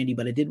poster handy,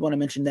 but I did want to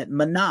mention that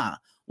Maná,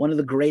 one of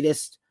the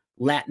greatest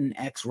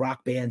Latinx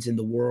rock bands in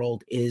the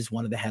world, is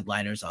one of the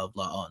headliners of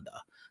La Onda.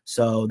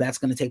 So that's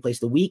going to take place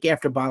the week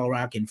after Bottle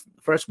Rock in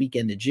first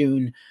weekend of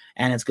June.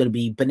 And it's going to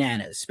be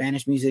bananas,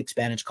 Spanish music,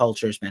 Spanish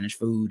culture, Spanish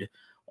food,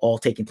 all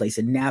taking place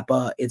in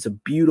Napa. It's a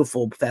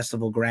beautiful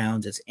festival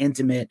grounds. It's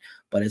intimate,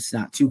 but it's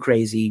not too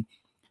crazy.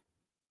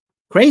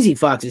 Crazy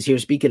Fox is here.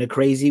 Speaking of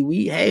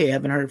crazy,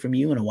 haven't heard from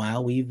you in a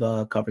while. We've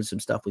covered some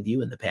stuff with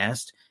you in the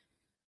past.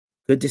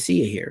 Good to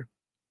see you here.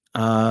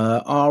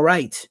 All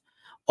right.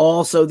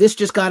 Also, this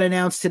just got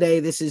announced today.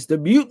 This is the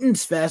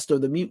Mutants Fest, or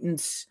the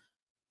Mutants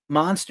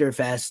Monster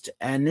Fest,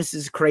 and this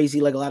is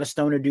crazy, like a lot of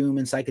stoner doom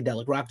and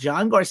psychedelic rock.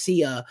 John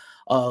Garcia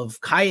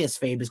of Caius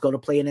fame is going to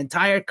play an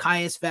entire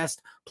Caius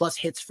Fest plus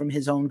hits from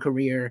his own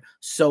career,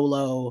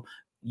 solo,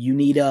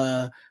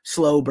 Unita,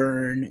 Slow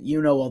Burn,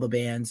 you know all the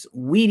bands.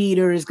 Weed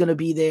Eater is going to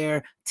be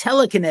there,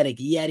 Telekinetic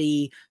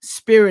Yeti,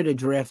 Spirit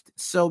Adrift,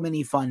 so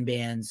many fun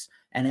bands,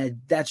 and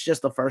that's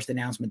just the first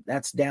announcement.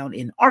 That's down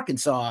in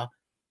Arkansas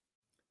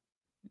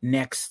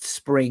next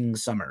spring,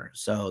 summer.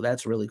 So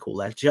that's really cool.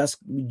 That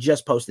we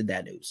just posted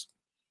that news.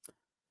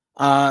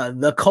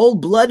 The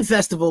Cold Blood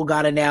Festival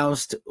got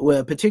announced, with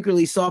a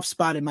particularly soft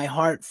spot in my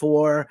heart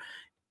for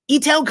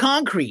Etel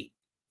Concrete.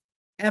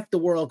 F the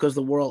world, because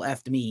the world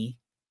effed me.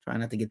 Try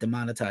not to get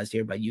demonetized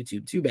here by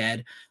YouTube. Too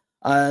bad.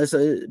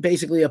 So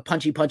basically a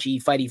punchy,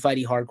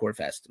 fighty hardcore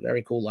fest.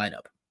 Very cool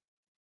lineup.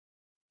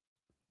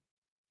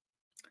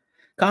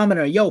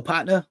 Commoner, yo,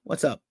 partner,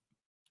 what's up?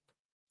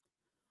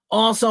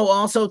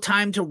 Also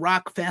Time to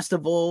Rock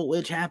Festival,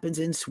 which happens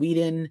in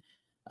Sweden.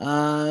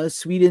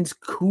 Sweden's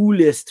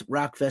coolest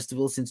rock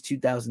festival since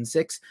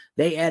 2006.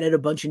 They added a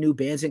bunch of new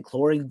bands,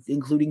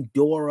 including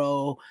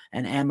Doro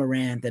and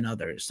Amaranth and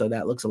others. So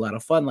that looks a lot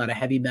of fun, a lot of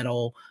heavy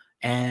metal,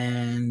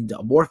 and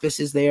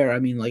Amorphous is there. I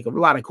mean, like a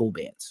lot of cool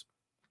bands.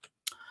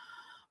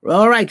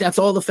 All right, that's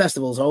all the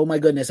festivals. Oh my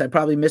goodness, I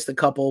probably missed a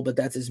couple, but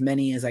that's as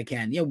many as I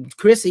can. You know,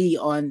 Chrissy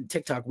on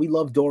TikTok, we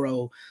love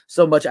Doro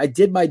so much. I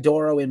did my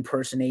Doro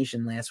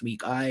impersonation last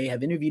week. I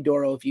have interviewed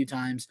Doro a few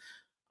times.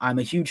 I'm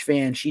a huge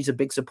fan. She's a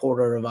big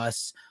supporter of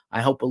us.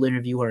 I hope we'll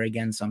interview her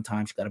again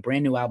sometime. She's got a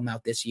brand new album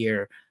out this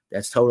year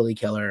that's totally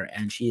killer,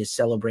 and she is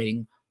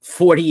celebrating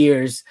 40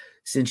 years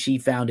since she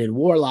founded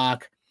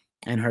Warlock,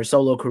 and her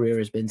solo career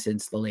has been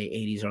since the late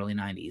 80s, early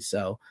 90s.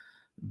 So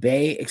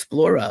Bay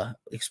Exploria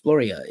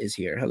is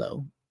here.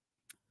 Hello.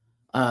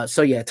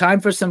 So yeah, time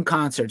for some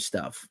concert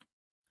stuff.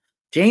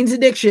 Jane's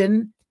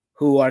Addiction,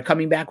 who are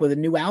coming back with a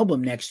new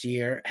album next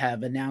year,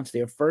 have announced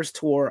their first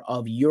tour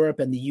of Europe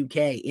and the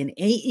UK in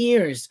 8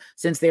 years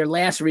since their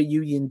last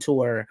reunion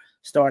tour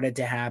started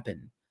to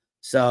happen.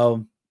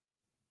 So,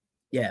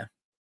 yeah.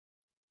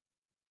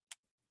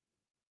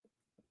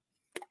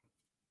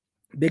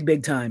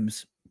 Big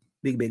times.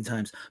 Big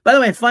times. By the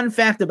way, fun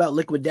fact about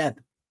Liquid Death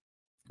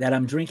that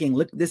I'm drinking.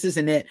 Look, this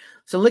isn't it.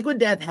 So Liquid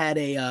Death had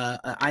a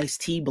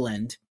iced tea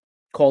blend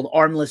called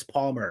Armless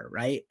Palmer,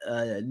 right?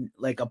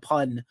 Like a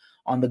pun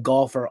on the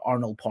golfer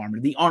Arnold Palmer.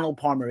 The Arnold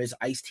Palmer is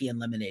iced tea and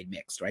lemonade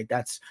mixed, right?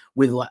 That's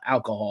with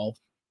alcohol.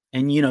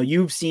 And, you know,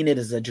 you've seen it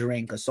as a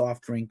drink, a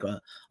soft drink,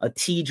 a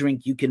tea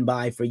drink you can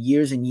buy for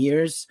years and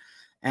years.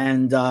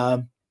 And,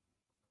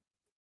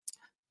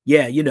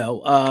 yeah, you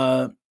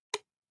know,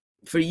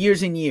 for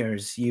years and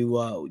years,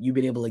 you've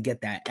been able to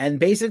get that. And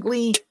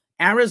basically,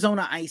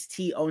 Arizona Iced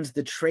Tea owns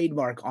the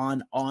trademark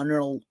on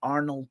Arnold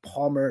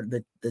Palmer,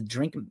 the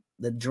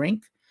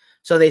drink.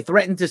 So they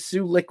threatened to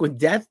sue Liquid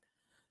Death.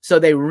 So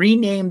they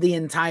renamed the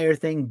entire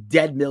thing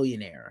Dead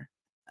Millionaire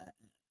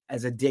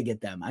as a dig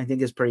at them. I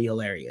think it's pretty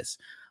hilarious.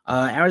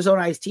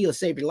 Arizona Iced Tea will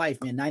save your life,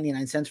 man.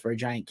 99 cents for a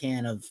giant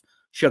can of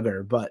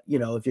sugar. But, you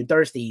know, if you're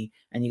thirsty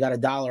and you got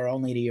 $1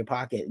 only to your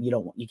pocket,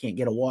 you can't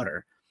get a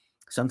water.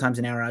 Sometimes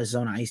an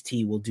Arizona Iced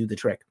Tea will do the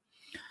trick.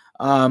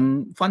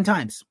 Fun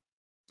times.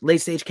 Late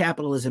stage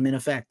capitalism in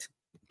effect.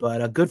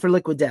 But good for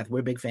Liquid Death.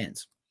 We're big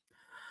fans.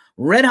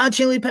 Red Hot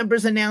Chili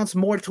Peppers announced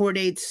more tour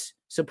dates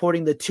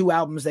supporting the 2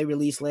 albums they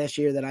released last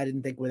year that I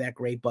didn't think were that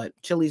great, but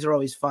Chili's are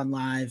always fun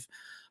live.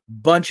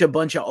 Bunch of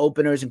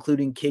openers,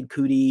 including Kid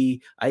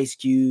Cudi, Ice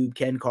Cube,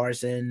 Ken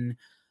Carson,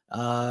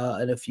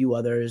 and a few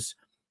others.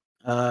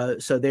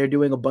 So they're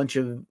doing a bunch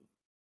of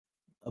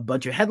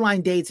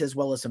headline dates as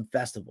well as some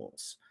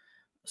festivals.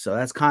 So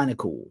that's kind of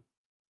cool.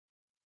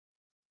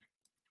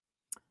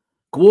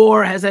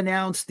 Gwar has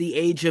announced the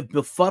Age of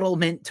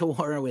Befuddlement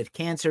tour with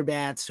Cancer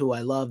Bats, who I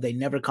love. They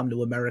never come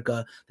to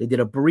America. They did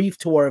a brief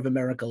tour of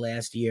America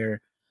last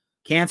year.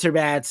 Cancer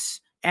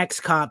Bats,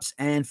 X-Cops,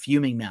 and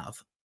Fuming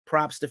Mouth.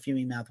 Props to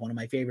Fuming Mouth, one of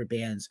my favorite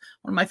bands.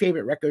 One of my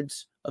favorite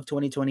records of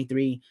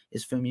 2023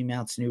 is Fuming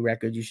Mouth's new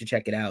record. You should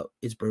check it out.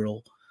 It's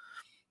brutal.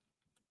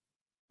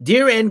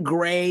 Dear and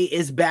Gray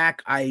is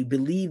back. I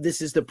believe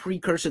this is the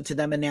precursor to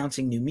them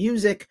announcing new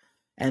music,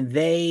 and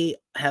they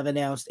have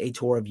announced a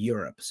tour of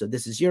Europe. So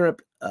this is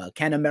Europe.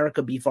 Can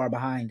America be far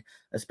behind,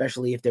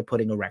 especially if they're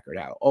putting a record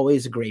out?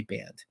 Always a great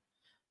band.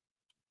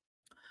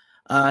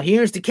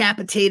 Here's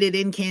Decapitated,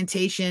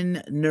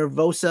 Incantation,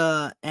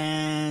 Nervosa,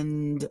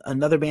 and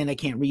another band. I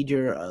can't read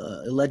your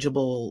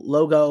illegible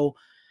logo.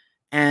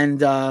 And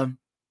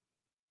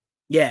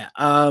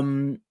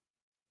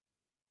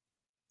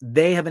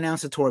they have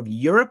announced a tour of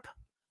Europe,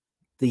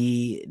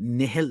 the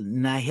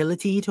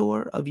Nihility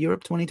Tour of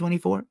Europe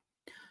 2024.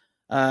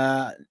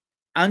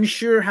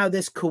 Unsure how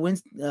this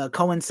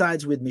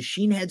coincides with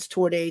Machine Head's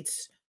tour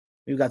dates.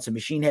 We've got some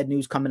Machine Head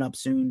news coming up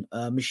soon.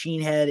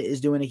 Machine Head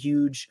is doing a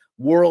huge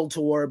world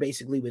tour,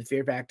 basically with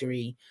Fear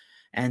Factory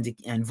and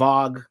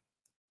Vogue.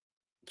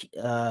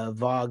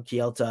 Vogue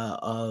Kielta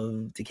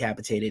of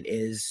Decapitated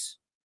is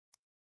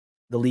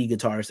the lead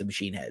guitarist of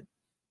Machine Head.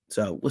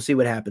 So we'll see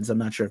what happens. I'm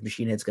not sure if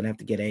Machine Head's going to have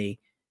to get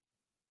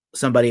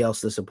somebody else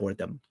to support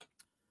them.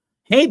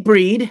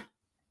 Hatebreed.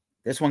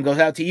 This one goes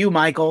out to you,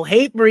 Michael.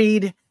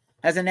 Hatebreed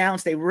has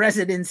announced a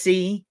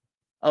residency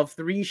of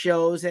 3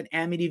 shows at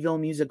Amityville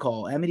Music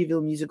Hall.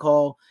 Amityville Music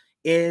Hall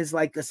is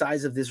like the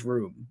size of this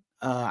room.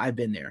 I've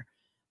been there.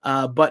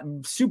 But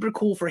super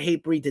cool for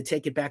Hatebreed to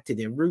take it back to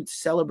their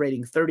roots,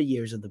 celebrating 30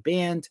 years of the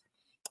band.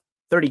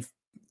 30,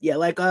 yeah,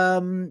 like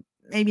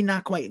maybe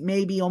not quite,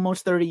 maybe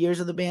almost 30 years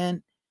of the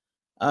band.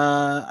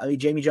 I mean,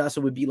 Jamie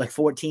Johnson would be like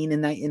 14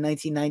 in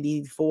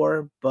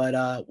 1994,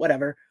 but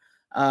whatever,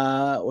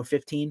 or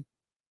 15.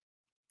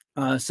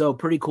 So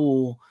pretty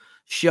cool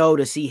show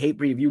to see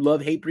Hatebreed. If you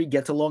love Hatebreed,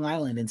 get to Long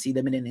Island and see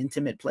them in an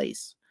intimate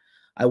place.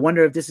 I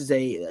wonder if this is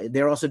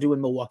they're also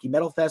doing Milwaukee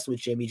Metal Fest,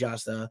 which Jamie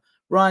Josta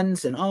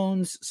runs and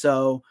owns.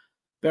 So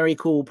very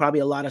cool. Probably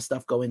a lot of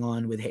stuff going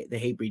on with the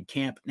Hatebreed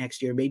camp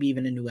next year, maybe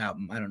even a new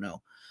album. I don't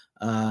know.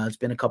 It's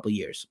been a couple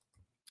years.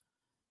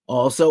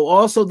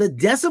 Also, the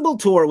Decibel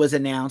Tour was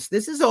announced.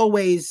 This is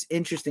always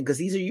interesting because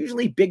these are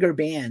usually bigger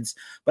bands,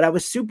 but I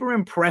was super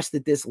impressed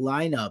at this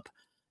lineup.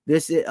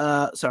 This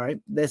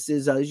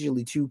is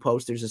usually 2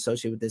 posters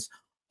associated with this.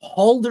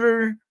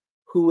 Holder,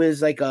 who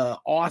is like a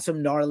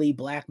awesome, gnarly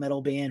black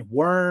metal band.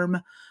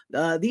 Worm.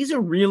 These are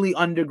really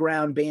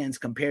underground bands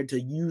compared to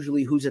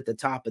usually who's at the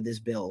top of this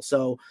bill.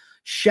 So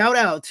shout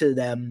out to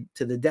them,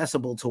 to the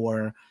Decibel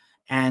Tour.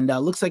 And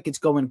looks like it's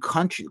going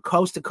coast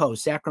to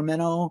coast,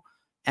 Sacramento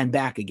and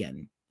back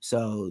again.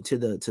 So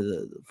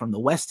from the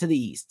west to the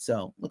east.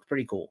 So looks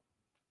pretty cool.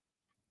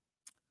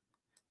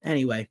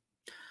 Anyway,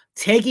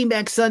 Taking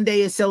Back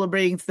Sunday is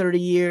celebrating 30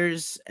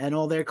 years and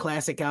all their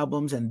classic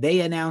albums, and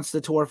they announced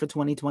the tour for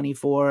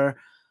 2024.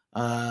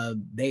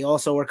 They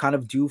also are kind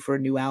of due for a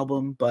new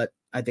album, but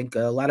I think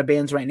a lot of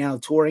bands right now,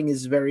 touring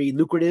is very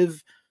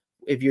lucrative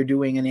if you're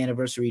doing an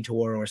anniversary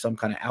tour or some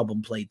kind of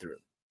album playthrough.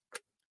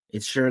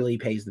 It surely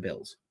pays the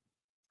bills.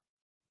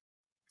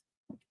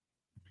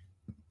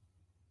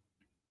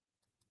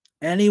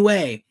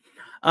 Anyway,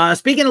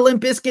 speaking of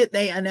Limp Bizkit,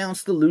 they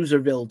announced the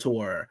Loserville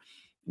tour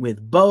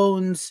with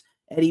Bones,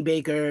 Eddie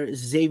Baker,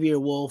 Xavier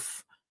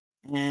Wolf,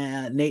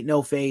 and Nate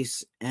No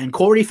Face, and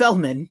Corey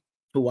Feldman,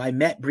 who I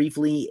met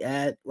briefly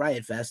at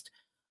Riot Fest.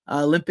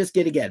 Limp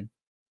Bizkit again.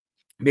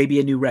 Maybe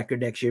a new record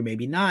next year,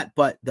 maybe not,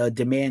 but the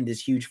demand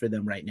is huge for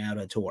them right now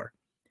to tour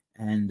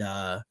and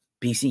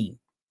be seen.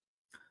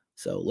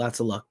 So lots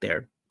of luck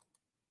there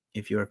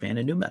if you're a fan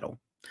of nu metal.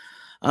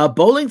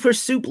 Bowling for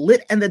Soup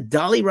Lit and the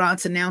Dolly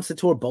Rots announced the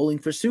tour. Bowling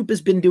for Soup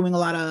has been doing a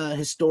lot of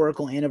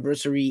historical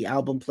anniversary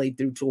album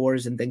playthrough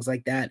tours and things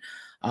like that.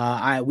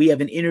 We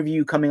have an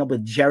interview coming up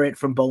with Jarrett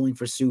from Bowling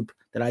for Soup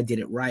that I did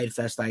at Riot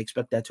Fest. I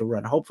expect that to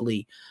run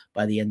hopefully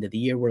by the end of the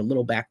year. We're a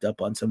little backed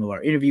up on some of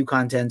our interview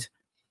content.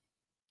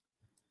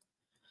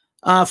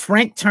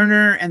 Frank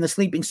Turner and the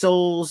Sleeping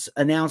Souls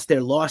announced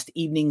their Lost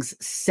Evenings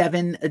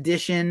 7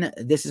 edition.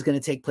 This is going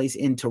to take place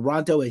in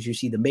Toronto, as you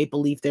see the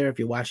maple leaf there if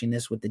you're watching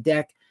this with the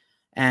deck.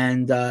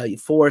 And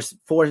four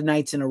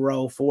nights in a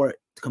row, 4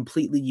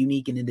 completely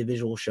unique and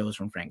individual shows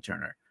from Frank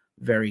Turner.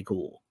 Very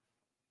cool.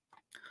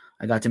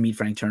 I got to meet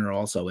Frank Turner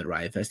also at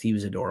Riot Fest. He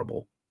was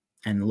adorable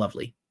and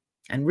lovely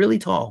and really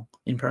tall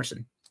in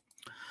person.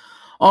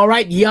 All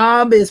right,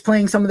 Yob is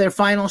playing some of their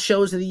final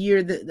shows of the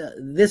year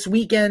this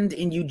weekend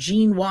in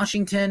Eugene,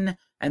 Washington,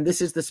 and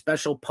this is the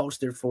special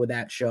poster for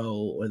that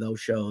show or those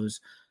shows.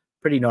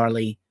 Pretty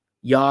gnarly.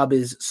 Yob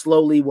is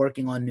slowly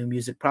working on new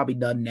music, probably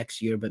done next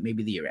year, but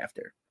maybe the year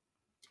after.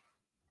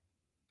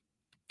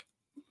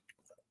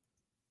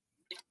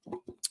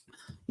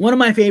 One of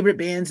my favorite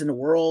bands in the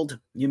world,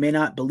 you may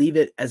not believe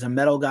it as a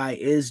metal guy,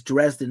 is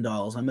Dresden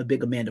Dolls. I'm a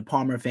big Amanda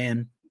Palmer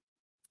fan.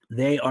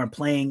 They are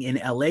playing in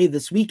LA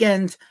this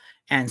weekend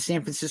and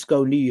San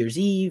Francisco New Year's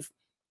Eve.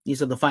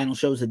 These are the final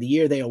shows of the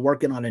year. They are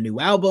working on a new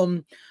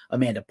album.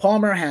 Amanda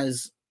Palmer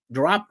has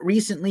dropped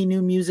recently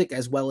new music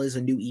as well as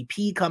a new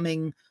EP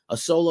coming, a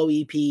solo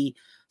EP.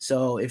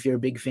 So if you're a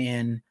big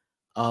fan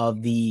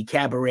of the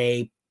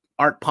cabaret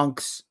art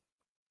punks,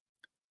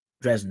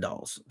 Dresden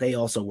Dolls. They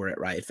also were at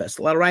Riot Fest.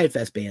 A lot of Riot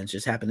Fest bands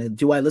just happen to.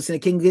 Do I listen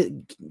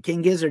to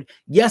King Gizzard?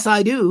 Yes,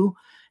 I do.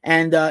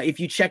 And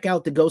if you check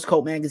out the Ghost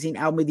Cult Magazine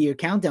Album of the Year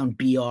Countdown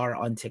BR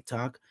on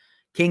TikTok,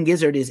 King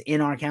Gizzard is in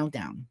our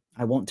countdown.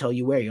 I won't tell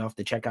you where. You have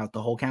to check out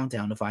the whole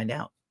countdown to find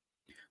out.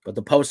 But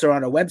the posts are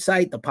on our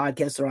website. The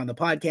podcasts are on the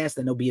podcast.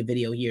 And there'll be a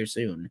video here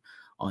soon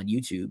on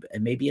YouTube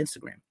and maybe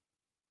Instagram.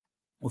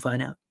 We'll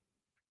find out.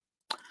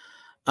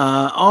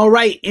 All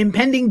right.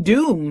 Impending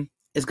Doom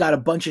has got a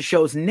bunch of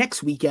shows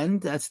next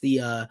weekend. That's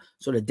the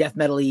sort of death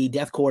metal-y,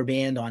 deathcore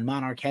band on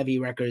Monarch Heavy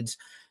Records.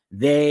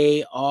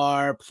 They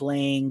are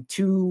playing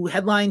 2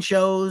 headline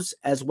shows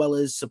as well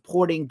as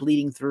supporting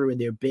Bleeding Through in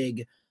their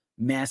big,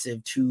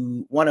 massive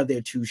one of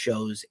their 2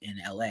 shows in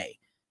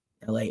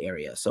LA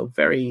area. So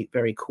very,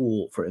 very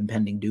cool for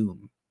Impending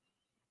Doom.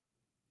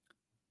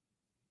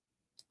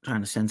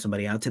 Trying to send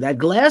somebody out to that.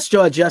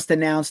 Glassjaw just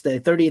announced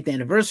their 30th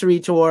anniversary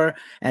tour,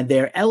 and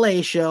their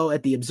LA show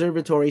at the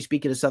Observatory,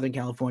 speaking of Southern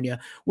California,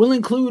 will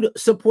include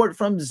support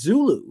from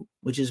Zulu,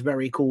 which is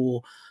very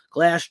cool.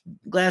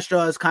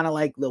 Glassjaw is kind of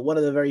like one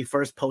of the very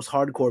first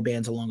post-hardcore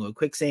bands along with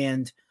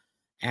Quicksand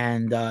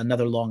and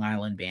another Long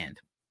Island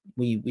band.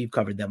 We've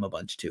covered them a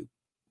bunch too.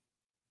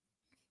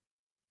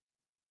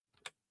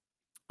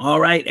 All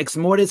right, Ex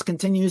Mortis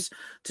continues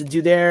to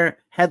do their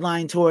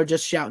headline tour,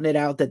 just shouting it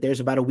out that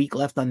there's about a week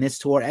left on this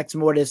tour. Ex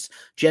Mortis,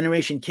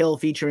 Generation Kill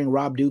featuring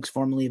Rob Dukes,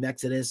 formerly of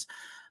Exodus,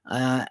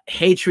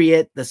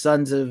 Hatriot, the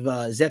sons of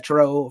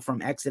Zetro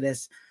from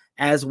Exodus,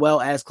 as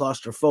well as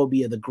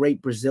Claustrophobia, the great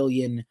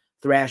Brazilian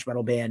thrash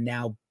metal band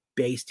now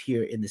based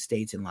here in the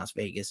States in Las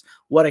Vegas.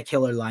 What a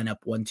killer lineup,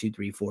 1, 2,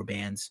 3, 4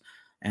 bands,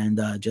 and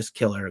just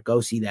killer.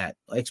 Go see that.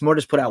 Ex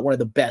Mortis put out one of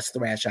the best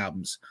thrash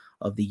albums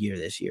of the year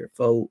this year.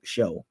 Faux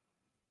show.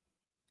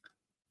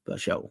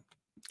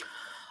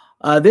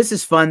 This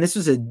is fun. This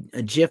was a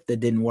GIF that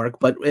didn't work,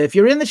 but if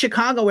you're in the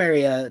Chicago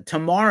area,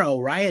 tomorrow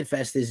Riot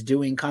Fest is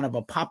doing kind of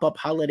a pop-up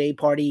holiday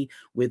party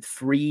with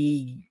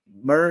free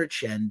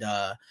merch and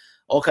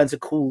all kinds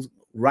of cool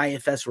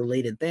Riot Fest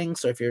related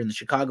things. So if you're in the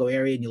Chicago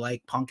area and you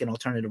like punk and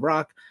alternative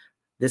rock,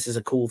 this is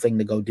a cool thing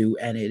to go do,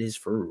 and it is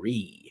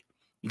free.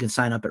 You can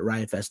sign up at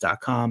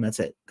riotfest.com.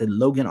 That's at the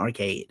Logan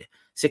Arcade,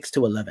 6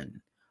 to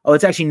 11. Oh,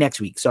 it's actually next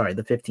week. Sorry,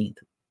 the 15th.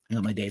 I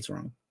got my dates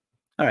wrong.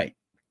 All right.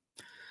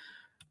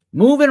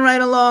 Moving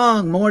right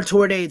along, more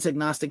tour dates.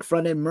 Agnostic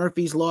Front and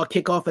Murphy's Law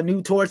kick off a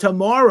new tour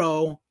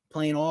tomorrow,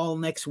 playing all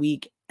next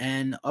week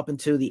and up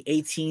until the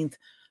 18th,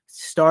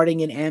 starting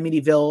in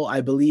Amityville,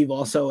 I believe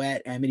also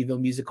at Amityville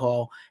Music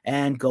Hall,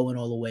 and going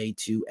all the way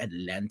to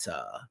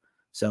Atlanta.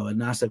 So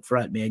Agnostic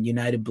Front, man,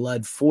 United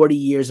Blood, 40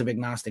 years of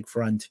Agnostic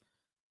Front.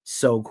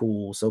 So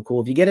cool, so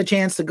cool. If you get a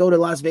chance to go to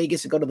Las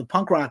Vegas and go to the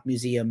Punk Rock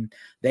Museum,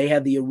 they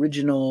have the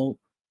original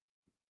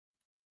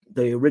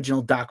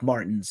Doc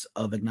Martens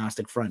of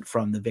Agnostic Front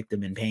from the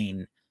Victim in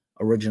Pain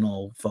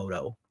original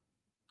photo.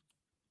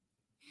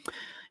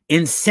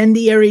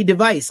 Incendiary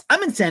Device.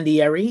 I'm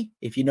incendiary.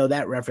 If you know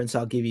that reference,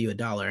 I'll give you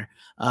 $1.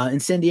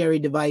 Incendiary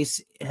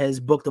Device has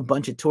booked a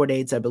bunch of tour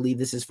dates. I believe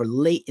this is for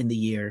late in the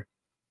year.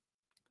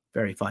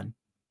 Very fun.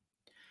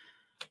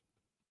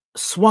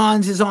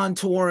 Swans is on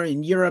tour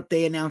in Europe.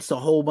 They announced a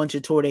whole bunch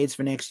of tour dates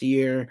for next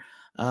year.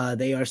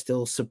 They are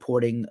still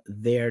supporting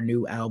their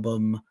new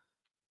album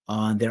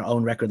on their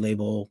own record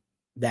label.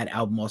 That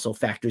album also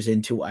factors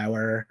into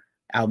our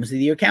Albums of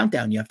the Year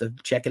countdown. You have to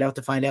check it out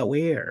to find out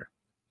where.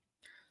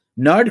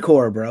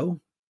 Nardcore, bro.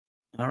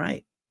 All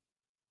right.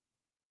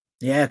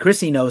 Yeah,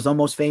 Chrissy knows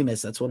Almost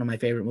Famous. That's one of my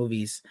favorite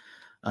movies.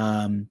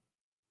 You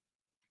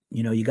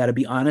got to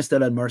be honest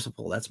and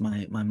unmerciful. That's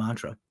my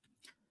mantra.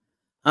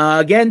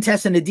 Again,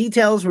 Tess in the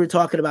Details. We're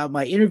talking about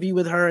my interview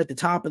with her at the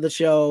top of the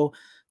show.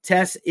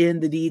 Tess in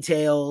the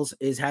Details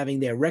is having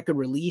their record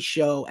release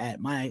show at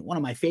one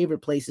of my favorite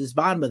places,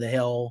 Bottom of the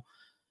Hill.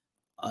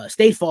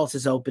 State Falls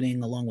is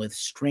opening along with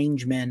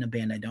Strange Men, a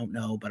band I don't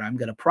know, but I'm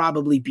going to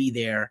probably be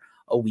there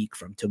a week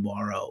from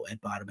tomorrow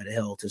at Bottom of the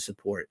Hill to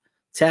support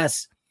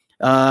Tess.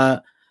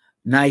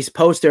 Nice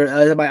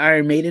poster. My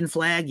Iron Maiden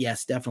flag.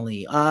 Yes,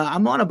 definitely.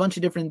 I'm on a bunch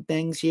of different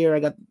things here. I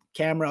got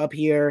camera up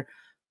here,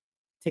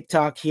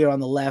 TikTok here on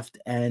the left,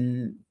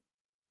 and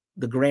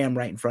the gram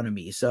right in front of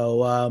me.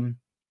 So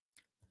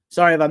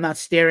sorry if I'm not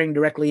staring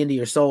directly into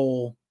your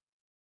soul,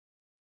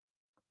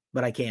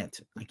 but I can't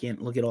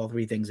look at all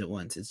three things at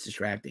once. It's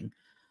distracting.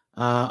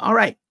 All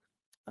right.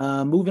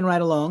 Moving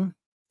right along.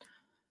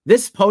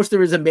 This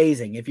poster is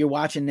amazing. If you're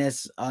watching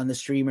this on the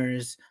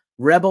streamers,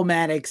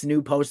 Rebelmatic's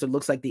new poster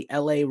looks like the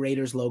LA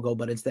Raiders logo,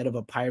 but instead of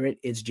a pirate,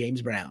 it's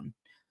James Brown.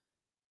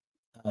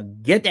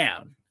 Get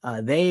down.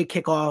 They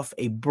kick off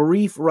a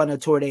brief run of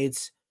tour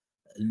dates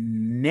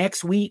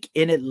next week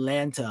in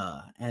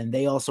Atlanta, and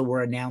they also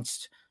were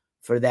announced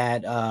for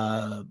that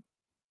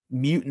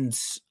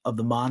Mutants of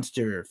the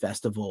Monster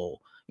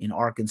Festival in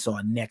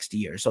Arkansas next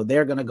year. So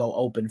they're going to go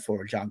open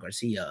for John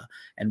Garcia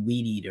and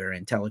Weed Eater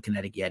and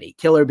Telekinetic Yeti,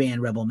 Killer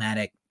Band,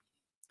 Rebelmatic,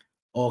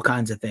 all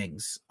kinds of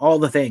things. All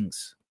the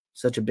things.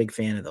 Such a big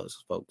fan of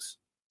those folks.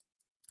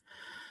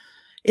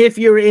 If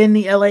you're in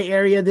the LA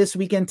area this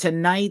weekend,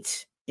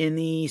 tonight in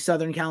the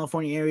Southern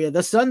California area,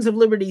 the Sons of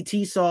Liberty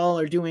T-Sol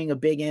are doing a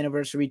big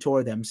anniversary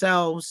tour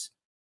themselves.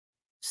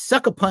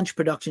 Sucker Punch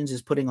Productions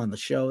is putting on the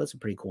show. That's a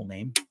pretty cool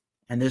name.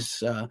 And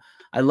this,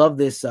 I love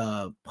this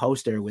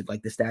poster with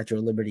like the Statue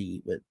of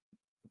Liberty with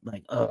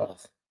like,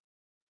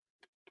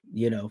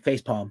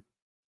 face palm.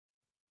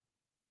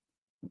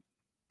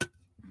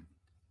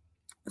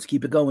 Let's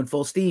keep it going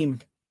full steam.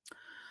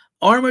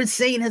 Armored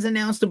Saint has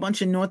announced a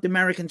bunch of North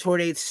American tour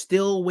dates,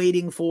 still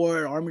waiting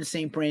for Armored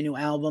Saint brand new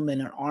album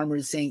and an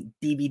Armored Saint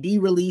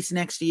DVD release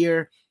next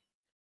year.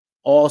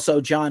 Also,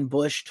 John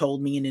Bush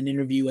told me in an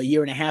interview a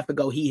year and a half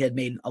ago he had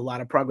made a lot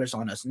of progress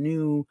on a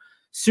new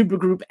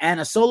supergroup and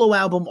a solo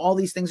album. All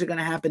these things are going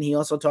to happen. He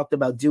also talked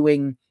about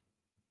doing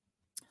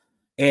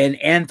an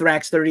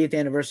Anthrax 30th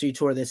anniversary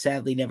tour that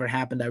sadly never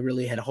happened. I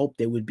really had hoped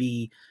there would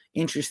be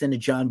interest in a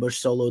John Bush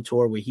solo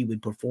tour where he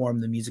would perform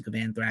the music of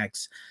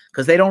Anthrax,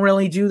 because they don't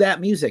really do that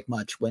music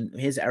much when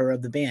his era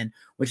of the band,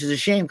 which is a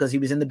shame because he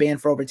was in the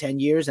band for over 10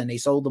 years and they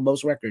sold the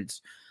most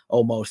records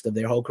almost of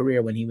their whole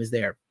career when he was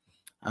there.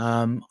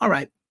 All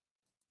right.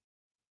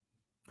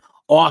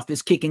 Off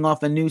is kicking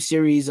off a new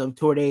series of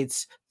tour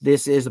dates.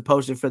 This is a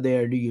poster for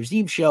their New Year's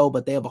Eve show,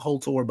 but they have a whole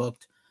tour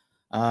booked.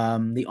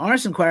 The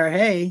Arson Choir,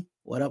 hey,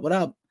 what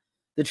up?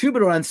 The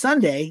Troubadour on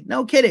Sunday,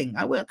 no kidding.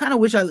 I kind of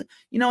wish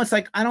it's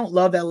like I don't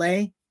love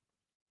LA,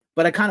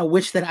 but I kind of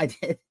wish that I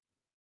did.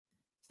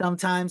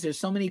 Sometimes there's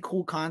so many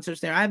cool concerts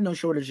there. I have no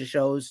shortage of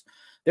shows.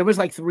 There was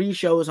like 3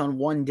 shows on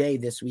one day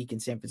this week in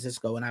San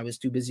Francisco, and I was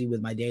too busy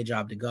with my day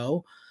job to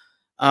go.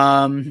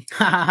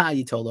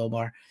 You told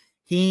Omar.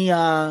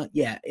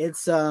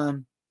 It's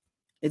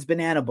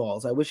banana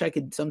balls. I wish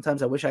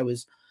I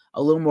was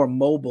a little more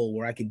mobile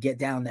where I could get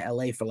down to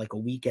LA for like a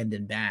weekend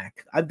and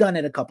back. I've done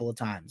it a couple of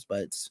times,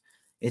 but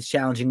it's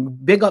challenging.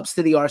 Big ups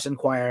to the Arson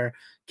Choir,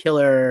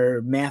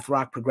 killer math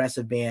rock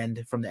progressive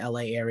band from the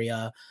LA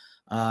area.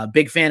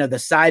 Big fan of the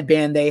side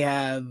band they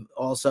have.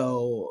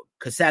 Also,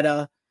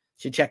 Cassetta.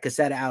 Should check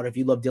Cassetta out if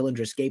you love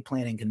Dillinger Escape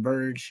Plan and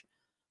Converge.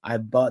 I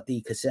bought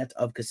the cassette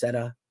of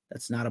Cassetta.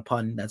 That's not a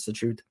pun. That's the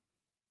truth.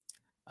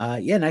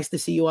 Nice to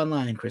see you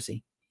online,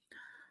 Chrissy.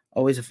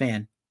 Always a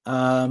fan.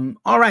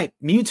 All right.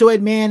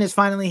 Mutoid Man is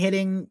finally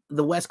hitting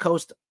the West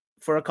Coast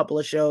for a couple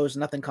of shows.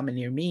 Nothing coming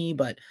near me,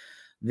 but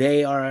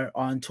they are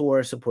on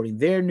tour supporting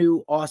their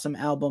new awesome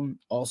album.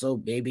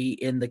 Also, maybe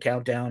in the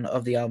countdown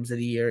of the albums of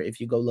the year, if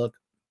you go look.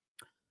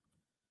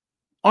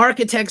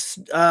 Architects,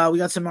 we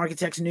got some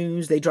Architects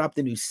news. They dropped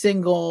a new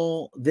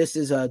single.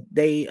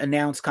 They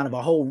announced kind of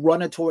a whole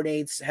run of tour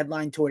dates,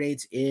 headline tour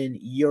dates in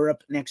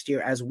Europe next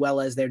year, as well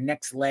as their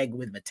next leg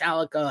with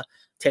Metallica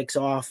takes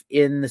off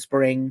in the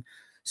spring.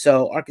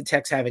 So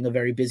Architects having a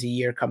very busy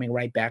year, coming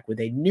right back with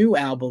a new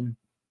album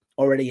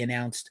already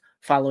announced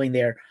following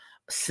their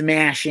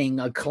smashing,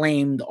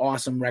 acclaimed,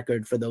 awesome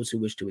record For Those Who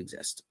Wish to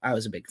Exist. I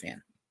was a big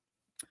fan.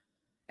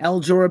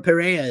 El Jora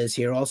Perea is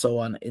here also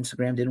on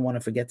Instagram. Didn't want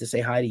to forget to say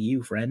hi to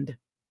you, friend.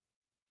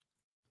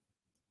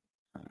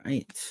 All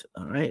right.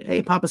 All right.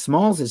 Hey, Papa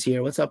Smalls is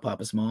here. What's up,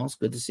 Papa Smalls?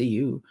 Good to see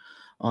you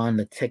on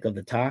the tick of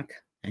the talk.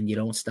 And you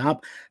don't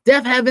stop.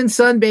 Deaf Heaven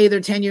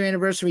Sunbather 10-year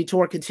anniversary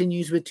tour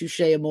continues with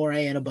Touche Amore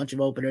and a bunch of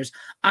openers.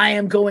 I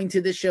am going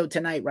to this show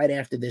tonight right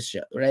after this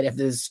show, right after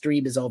this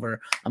stream is over.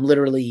 I'm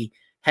literally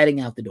heading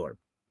out the door.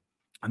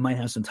 I might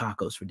have some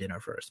tacos for dinner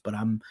first, but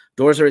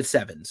doors are at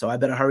 7, so I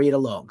better hurry it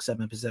along,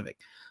 7 Pacific.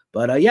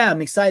 But yeah,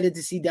 I'm excited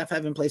to see Deaf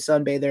Heaven play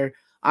Sunbather.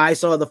 I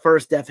saw the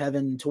first Deaf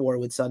Heaven tour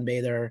with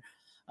Sunbather.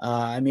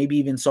 I maybe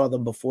even saw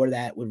them before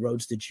that with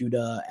Roads to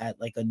Judah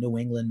at like a New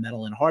England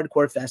metal and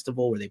hardcore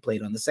festival where they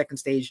played on the second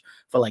stage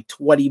for like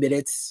 20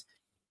 minutes.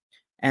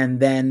 And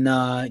then,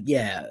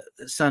 yeah,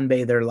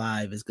 Sunbather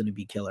live is going to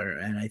be killer.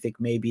 And I think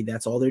maybe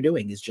that's all they're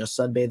doing is just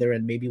Sunbather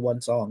and maybe one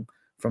song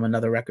from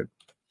another record.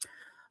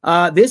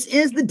 This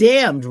is The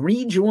Damned,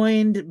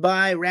 rejoined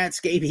by Rat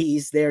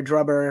Scabies, their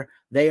drummer.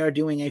 They are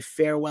doing a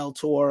farewell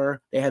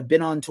tour. They have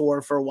been on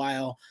tour for a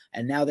while,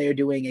 and now they are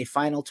doing a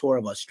final tour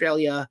of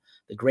Australia.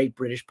 The great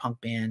British punk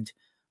band.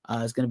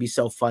 It's going to be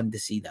so fun to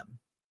see them.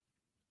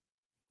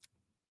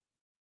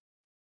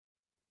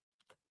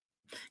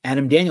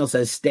 Adam Daniel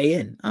says, stay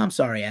in. I'm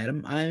sorry,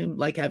 Adam. I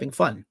like having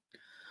fun.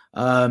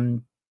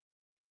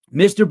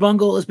 Mr.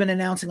 Bungle has been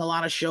announcing a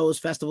lot of shows,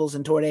 festivals,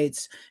 and tour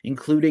dates,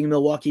 including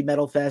Milwaukee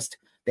Metal Fest.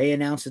 They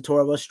announced a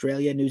tour of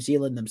Australia, New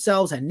Zealand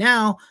themselves, and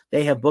now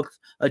they have booked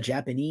a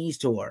Japanese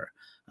tour.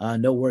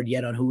 No word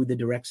yet on who the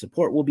direct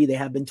support will be. They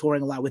have been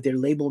touring a lot with their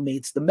label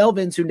mates, the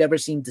Melvins, who never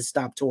seem to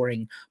stop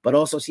touring, but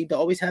also seem to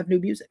always have new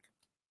music.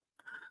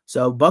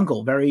 So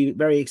Bungle, very,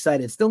 very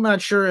excited. Still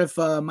not sure if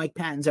Mike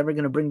Patton's ever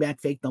going to bring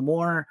back Fake No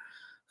More.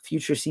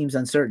 Future seems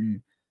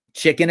uncertain.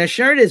 Chicken a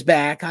Shirt is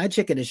back. Hi,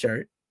 Chicken a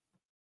Shirt.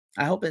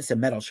 I hope it's a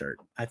metal shirt.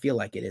 I feel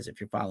like it is if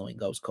you're following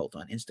Ghost Cult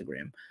on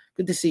Instagram.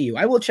 Good to see you.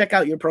 I will check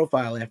out your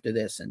profile after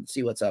this and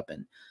see what's up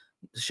and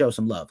show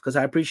some love because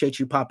I appreciate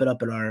you popping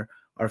up in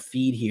our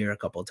feed here a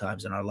couple of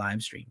times in our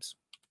live streams.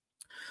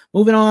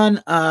 Moving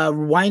on,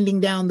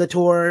 winding down the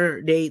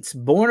tour dates,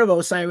 Born of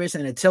Osiris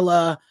and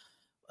Attila,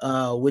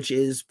 which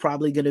is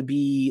probably going to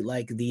be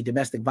like the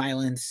domestic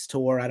violence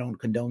tour. I don't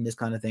condone this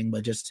kind of thing,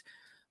 but just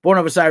Born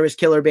of Osiris,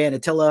 killer band,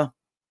 Attila.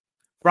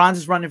 Franz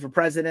is running for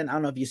president. I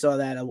don't know if you saw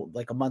that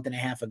like a month and a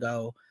half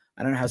ago.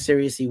 I don't know how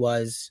serious he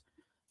was.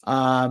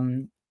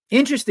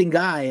 Interesting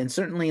guy. And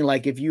certainly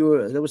like if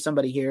there was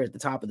somebody here at the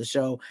top of the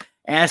show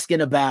asking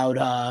about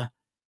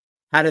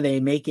how do they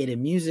make it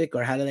in music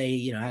or how do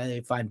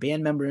they find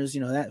band members?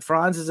 That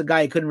Franz is a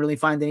guy who couldn't really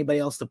find anybody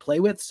else to play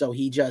with. So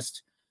he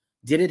just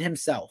did it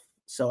himself.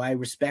 So I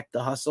respect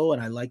the hustle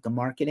and I like the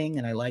marketing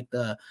and I like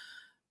the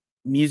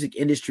music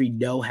industry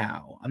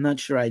know-how. I'm not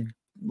sure I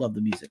love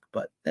the music,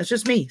 but that's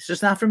just me. It's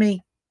just not for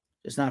me.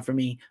 Just not for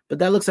me. But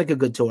that looks like a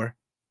good tour,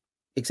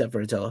 except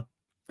for Attila.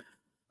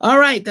 All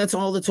right, that's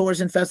all the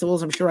tours and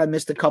festivals. I'm sure I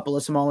missed a couple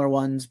of smaller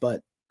ones,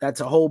 but that's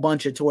a whole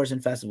bunch of tours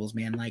and festivals,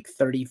 man. Like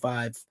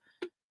 35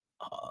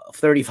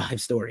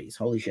 stories.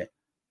 Holy shit.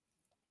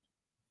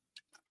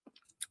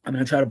 I'm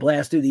going to try to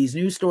blast through these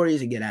news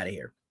stories and get out of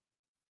here.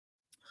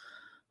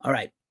 All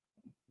right.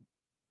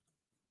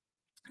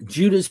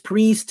 Judas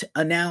Priest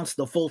announced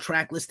the full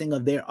track listing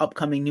of their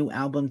upcoming new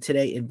album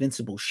today,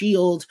 Invincible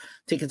Shield.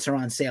 Tickets are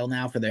on sale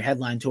now for their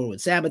headline tour with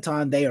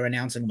Sabaton. They are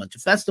announcing a bunch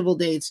of festival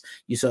dates.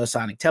 You saw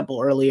Sonic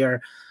Temple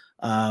earlier.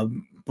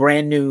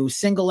 Brand new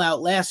single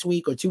out last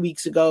week or 2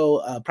 weeks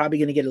ago. Probably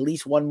going to get at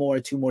least 1 more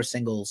or 2 more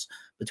singles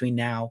between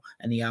now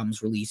and the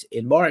album's release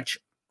in March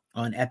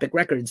on Epic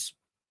Records.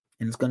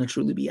 And it's going to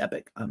truly be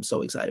epic. I'm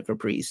so excited for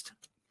Priest.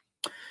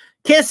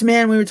 Kiss,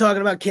 man. We were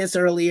talking about Kiss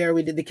earlier.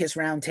 We did the Kiss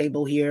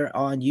Roundtable here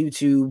on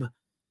YouTube,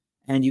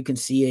 and you can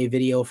see a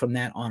video from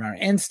that on our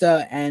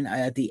Insta. And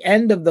at the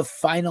end of the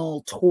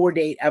final tour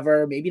date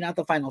ever, maybe not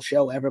the final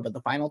show ever, but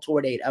the final tour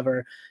date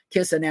ever,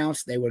 Kiss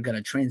announced they were going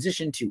to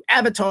transition to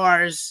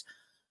avatars.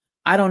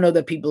 I don't know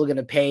that people are going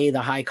to pay the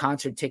high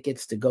concert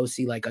tickets to go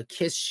see like a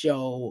Kiss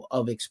show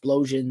of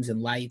explosions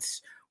and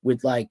lights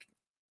with like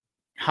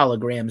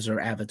holograms or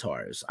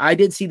avatars. I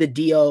did see the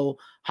Dio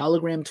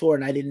hologram tour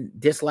and I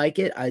didn't dislike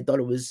it. I thought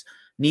it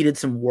needed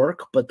some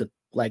work, but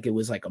it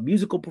was like a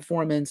musical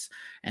performance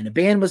and the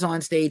band was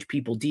on stage,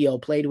 people Dio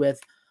played with.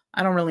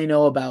 I don't really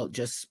know about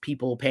just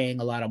people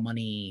paying a lot of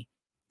money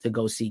to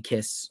go see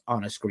Kiss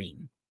on a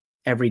screen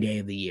every day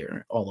of the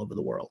year all over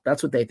the world.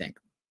 That's what they think.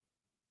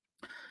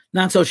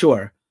 Not so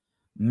sure.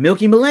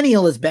 Milky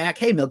Millennial is back.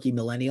 Hey, Milky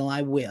Millennial,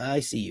 I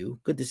see you.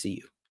 Good to see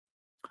you.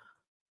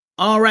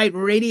 All right,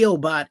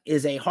 Radiobot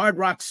is a hard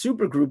rock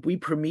supergroup. We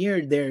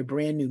premiered their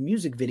brand new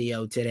music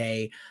video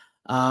today.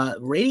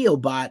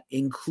 Radiobot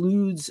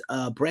includes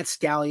Brett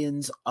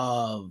Scallions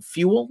of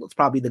Fuel. That's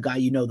probably the guy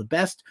you know the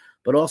best,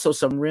 but also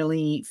some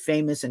really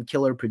famous and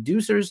killer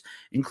producers,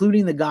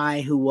 including the guy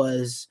who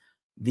was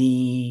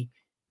the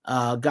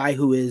guy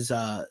who is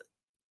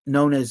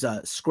known as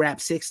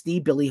Scrap 60,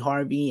 Billy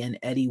Harvey and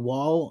Eddie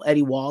Wall.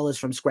 Eddie Wall is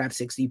from Scrap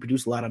 60,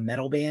 produced a lot of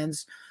metal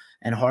bands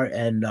and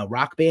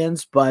rock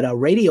bands, but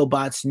Radio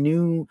Bot's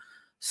new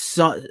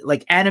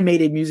like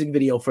animated music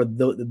video for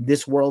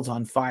This World's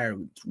on Fire.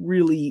 It's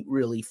really,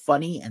 really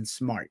funny and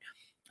smart.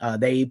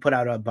 They put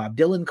out a Bob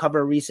Dylan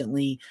cover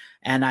recently,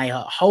 and I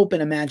hope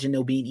and imagine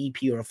there'll be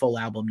an EP or a full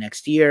album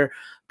next year.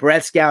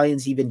 Brett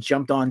Scallions even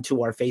jumped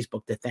onto our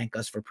Facebook to thank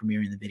us for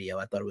premiering the video.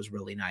 I thought it was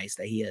really nice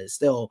that he is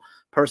still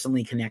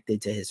personally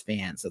connected to his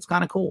fans. That's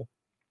kind of cool.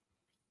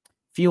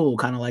 Feel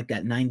kind of like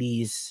that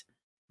 90s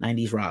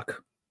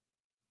rock.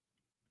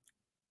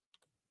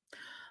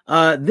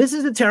 This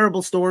is a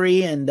terrible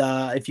story, and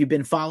if you've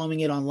been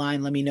following it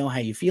online, let me know how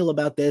you feel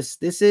about this.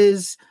 This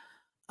is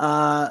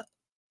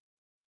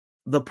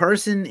the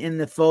person in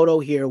the photo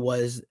here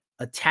was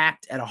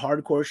attacked at a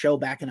hardcore show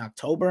back in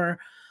October.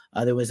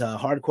 There was a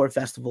hardcore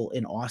festival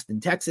in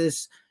Austin,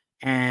 Texas,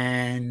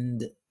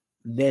 and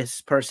this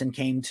person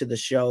came to the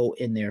show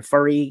in their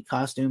furry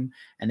costume,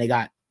 and they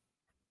got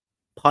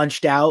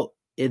punched out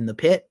in the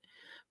pit.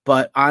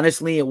 But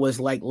honestly, it was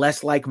like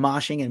less like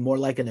moshing and more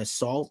like an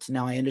assault.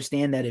 Now, I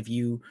understand that if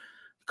you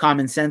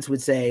common sense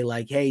would say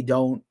like, hey,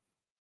 don't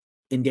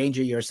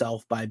endanger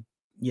yourself by,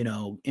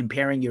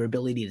 impairing your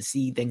ability to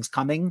see things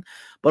coming,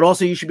 but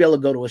also you should be able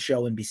to go to a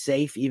show and be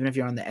safe, even if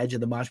you're on the edge of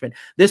the mosh pit.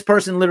 This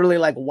person literally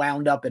like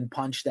wound up and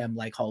punched them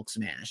like Hulk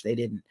smash.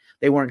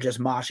 They weren't just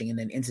moshing and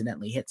then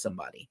incidentally hit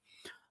somebody.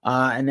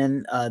 And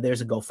then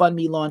there's a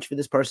GoFundMe launch for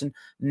this person.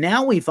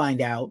 Now we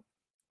find out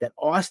that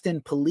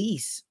Austin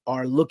police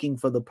are looking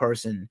for the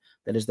person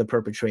that is the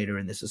perpetrator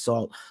in this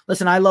assault.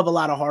 Listen, I love a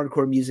lot of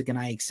hardcore music, and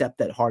I accept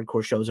that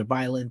hardcore shows are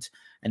violent,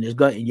 and you're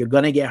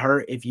going to get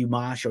hurt if you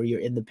mosh or you're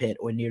in the pit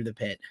or near the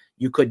pit.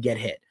 You could get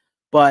hit.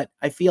 But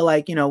I feel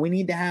like, we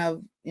need to have,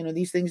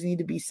 these things need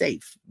to be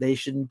safe. They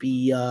shouldn't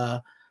be,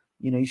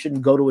 you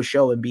shouldn't go to a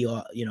show and be,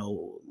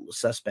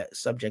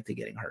 subject to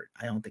getting hurt.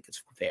 I don't think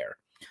it's fair.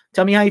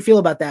 Tell me how you feel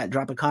about that.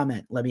 Drop a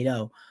comment. Let me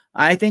know.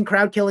 I think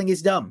crowd killing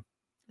is dumb.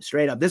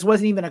 Straight up. This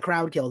wasn't even a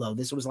crowd kill, though.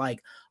 This was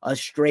like a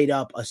straight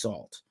up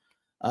assault.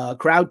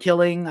 Crowd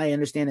killing, I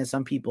understand that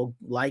some people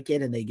like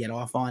it and they get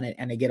off on it,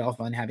 and they get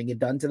off on having it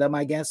done to them,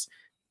 I guess.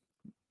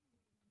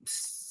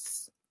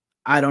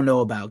 I don't know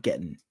about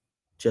getting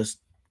just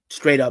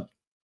straight up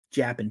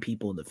japping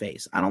people in the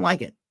face. I don't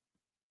like it.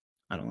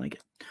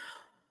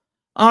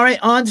 All right,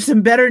 on to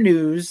some better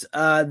news.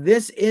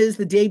 This is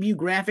the debut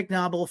graphic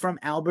novel from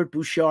Albert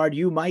Bouchard.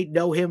 You might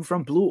know him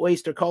from Blue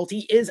Oyster Cult.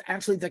 He is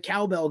actually the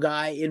cowbell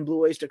guy in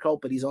Blue Oyster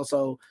Cult, but he's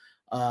also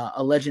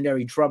a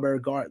legendary drummer,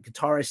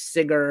 guitarist,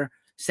 singer,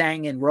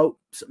 sang and wrote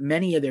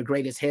many of their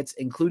greatest hits,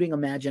 including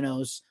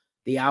Imaginos,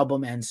 the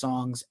album and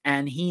songs.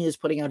 And he is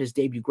putting out his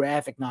debut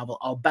graphic novel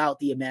about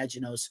the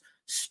Imaginos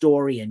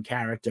story and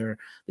character.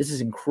 This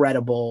is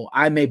incredible.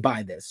 I may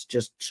buy this,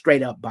 just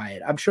straight up buy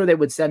it. I'm sure they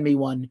would send me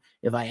one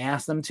if I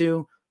asked them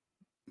to.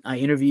 I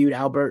interviewed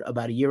Albert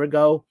about a year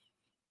ago.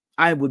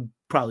 I would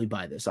probably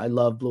buy this. I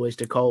love Blue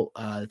Oyster Cult.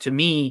 To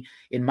me,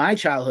 in my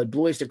childhood,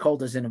 Blue Oyster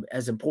Cult isn't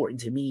as important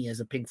to me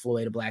as a Pink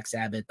Floyd, a Black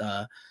Sabbath.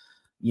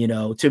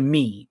 To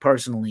me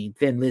personally,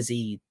 Thin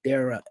Lizzy,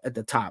 they're at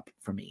the top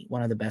for me.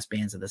 One of the best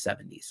bands of the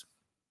 70s.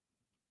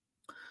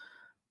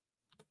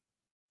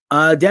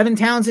 Devin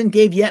Townsend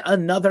gave yet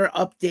another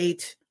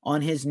update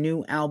on his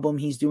new album.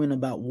 He's doing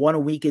about one a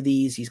week of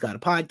these. He's got a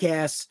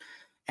podcast,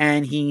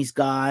 and he's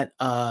got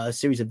a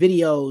series of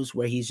videos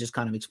where he's just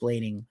kind of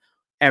explaining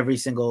every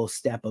single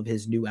step of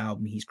his new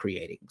album he's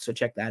creating. So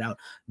check that out.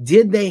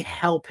 Did they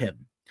help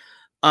him?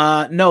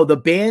 No, the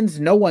bands,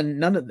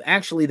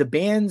 the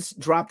bands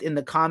dropped in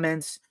the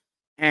comments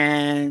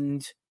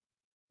and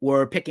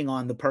were picking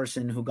on the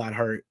person who got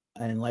hurt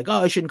and like,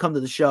 oh, I shouldn't come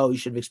to the show. You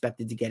should have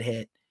expected to get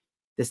hit.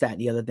 This, that,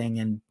 and the other thing,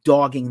 and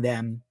dogging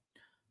them.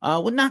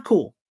 Not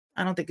cool.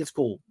 I don't think it's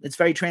cool. It's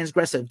very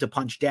transgressive to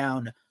punch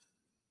down,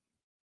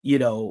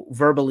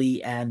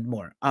 verbally and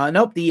more.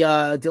 Nope, the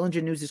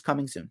Dillinger news is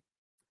coming soon.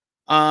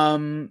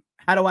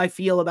 How do I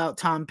feel about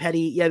Tom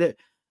Petty? Yeah,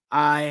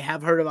 I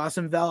have heard of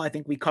Awesomevel. I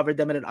think we covered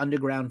them at an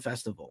underground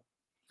festival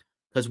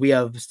because we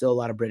have still a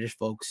lot of British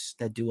folks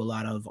that do a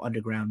lot of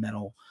underground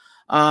metal.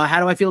 How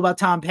do I feel about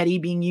Tom Petty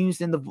being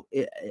used in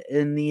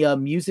the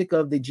music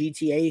of the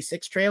GTA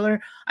 6 trailer?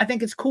 I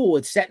think it's cool.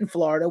 It's set in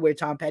Florida, where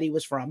Tom Petty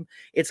was from.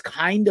 It's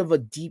kind of a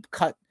deep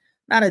cut,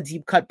 not a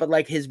deep cut, but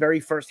like his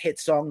very first hit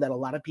song that a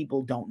lot of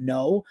people don't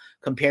know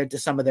compared to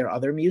some of their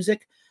other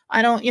music.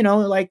 I don't,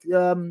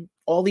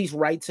 all these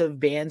rights of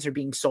bands are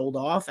being sold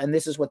off, and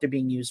this is what they're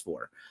being used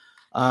for.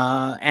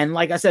 And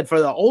like I said, for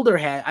the older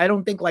head, I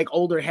don't think like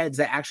older heads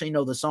that actually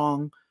know the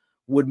song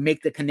would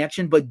make the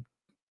connection, but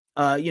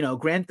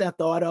Grand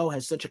Theft Auto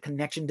has such a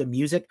connection to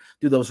music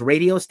through those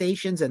radio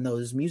stations and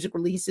those music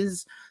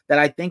releases that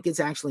I think it's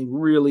actually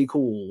really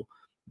cool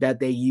that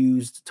they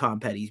used Tom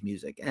Petty's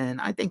music. And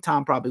I think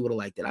Tom probably would have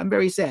liked it. I'm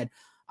very sad.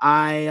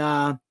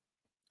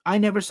 I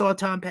never saw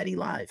Tom Petty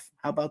live.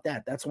 How about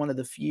that? That's one of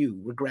the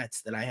few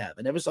regrets that I have.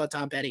 I never saw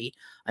Tom Petty.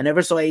 I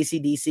never saw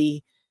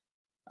AC/DC.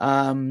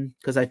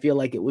 because I feel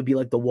like it would be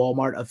like the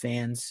Walmart of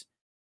fans.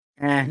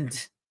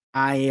 And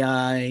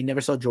I never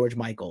saw George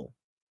Michael.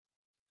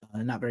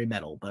 Not very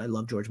metal, but I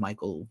love George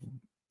Michael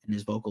and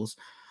his vocals.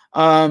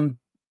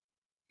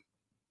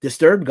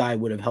 Disturbed guy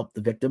would have helped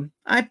the victim.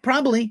 I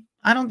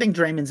don't think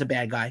Draymond's a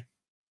bad guy.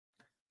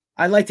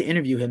 I'd like to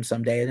interview him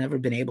someday. I've never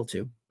been able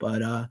to,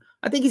 but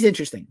I think he's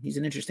interesting. He's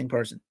an interesting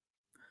person.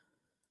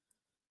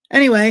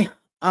 Anyway,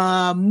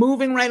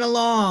 moving right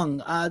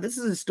along. This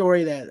is a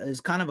story that is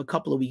kind of a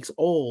couple of weeks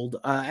old.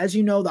 As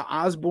you know, the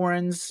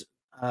Osbournes,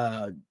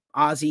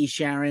 Ozzy,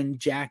 Sharon,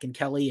 Jack, and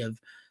Kelly have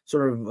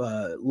sort of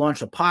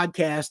launched a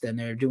podcast, and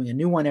they're doing a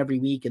new one every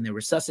week, and they're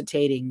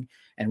resuscitating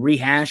and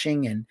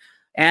rehashing and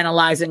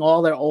analyzing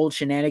all their old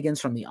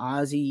shenanigans from the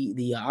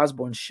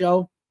Osbourne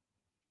show.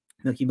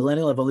 Milky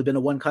Millennial, I've only been to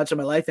one concert in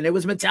my life, and it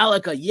was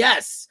Metallica.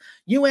 Yes,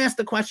 you asked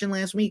the question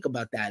last week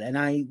about that, and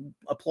I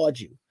applaud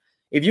you.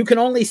 If you can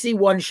only see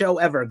one show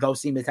ever, go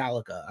see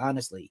Metallica,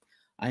 honestly.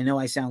 I know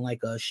I sound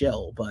like a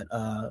shill, but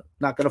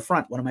not going to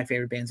front. One of my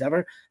favorite bands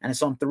ever, and I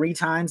saw them 3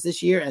 times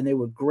this year, and they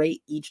were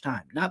great each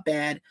time. Not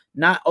bad,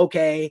 not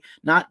okay,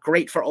 not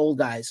great for old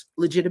guys.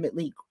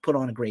 Legitimately put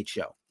on a great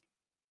show.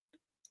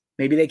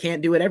 Maybe they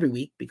can't do it every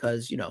week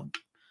because,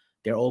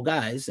 they're old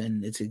guys,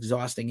 and it's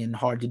exhausting and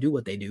hard to do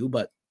what they do,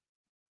 but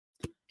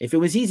if it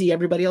was easy,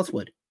 everybody else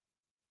would.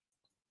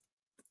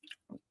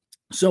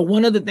 So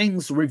one of the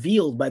things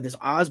revealed by this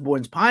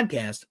Osbourne's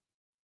podcast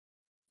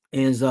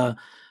is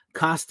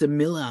Costa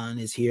Milan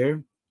is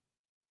here.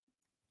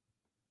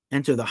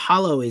 Enter the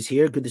Hollow is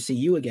here. Good to see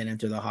you again,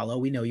 Enter the Hollow.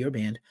 We know your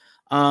band.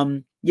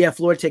 Yeah,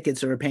 floor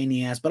tickets are a pain in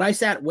the ass, but I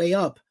sat way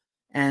up.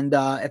 And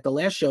at the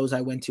last shows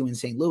I went to in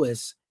St.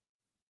 Louis,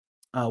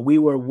 we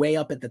were way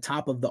up at the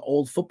top of the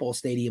old football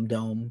stadium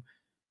dome.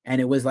 And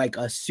it was like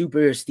a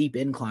super steep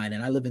incline.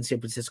 And I live in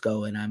San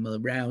Francisco, and I'm a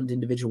round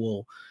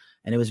individual,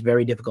 and it was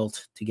very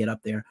difficult to get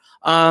up there.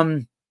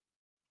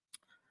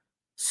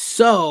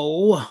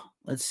 So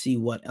let's see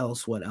what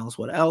else. The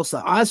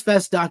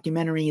Ozfest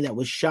documentary that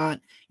was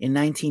shot in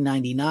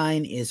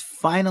 1999 is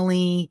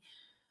finally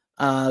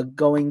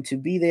going to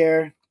be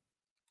there.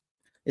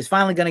 Is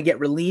finally going to get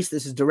released.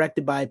 This is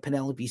directed by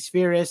Penelope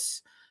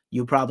Spheris.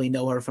 You probably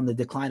know her from The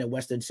Decline of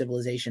Western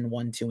Civilization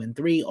 1, 2, and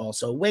 3.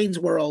 Also Wayne's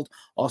World.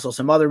 Also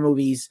some other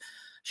movies.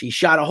 She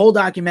shot a whole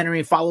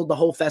documentary, followed the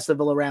whole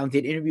festival around,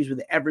 did interviews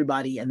with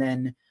everybody, and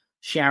then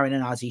Sharon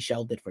and Ozzy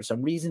shelved it for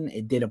some reason.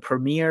 It did a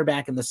premiere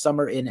back in the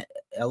summer in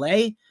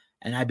LA,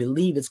 and I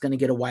believe it's going to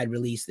get a wide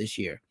release this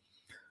year.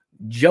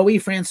 Joey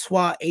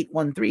Francois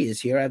 813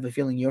 is here. I have a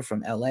feeling you're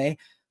from LA.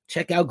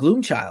 Check out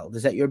Gloomchild.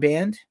 Is that your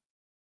band?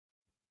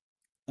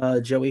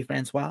 Joey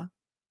Francois?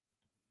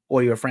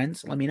 Or your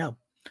friends? Let me know.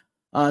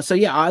 So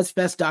yeah,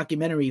 Ozfest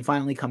documentary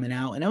finally coming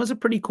out, and it was a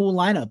pretty cool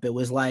lineup. It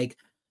was like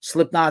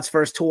Slipknot's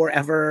first tour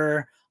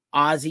ever,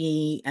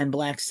 Ozzy and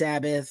Black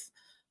Sabbath.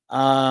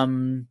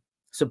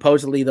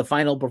 Supposedly the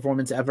final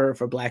performance ever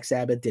for Black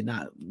Sabbath did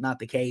not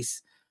the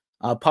case.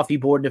 Puffy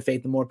Borden of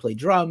Faith No More played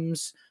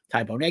drums.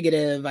 Typo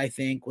Negative, I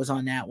think, was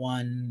on that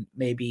one.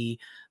 Maybe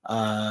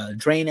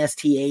Drain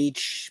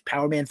STH,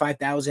 Powerman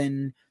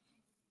 5000.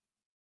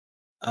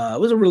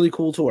 It was a really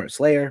cool tour.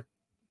 Slayer.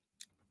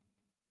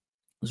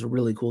 It was a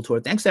really cool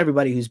tour. Thanks to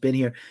everybody who's been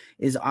here.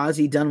 Is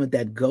Ozzy done with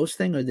that ghost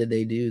thing, or did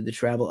they do the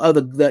travel? Oh,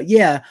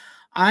 yeah.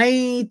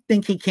 I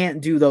think he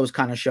can't do those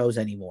kind of shows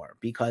anymore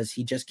because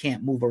he just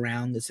can't move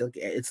around.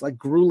 It's like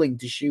grueling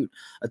to shoot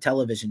a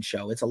television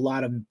show. It's a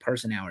lot of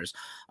person hours.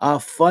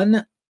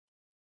 Fun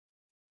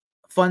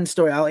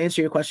story. I'll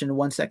answer your question in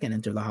 1 second,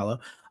 Enter the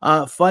Hollow.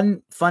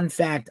 Fun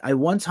fact. I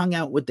once hung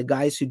out with the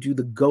guys who do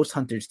the Ghost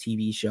Hunters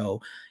TV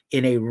show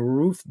in a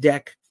roof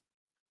deck,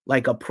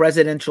 like a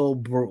presidential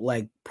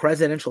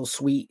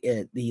suite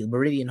at the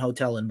Meridian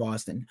Hotel in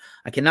Boston.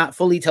 I cannot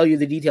fully tell you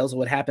the details of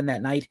what happened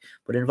that night,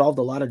 but it involved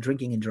a lot of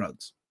drinking and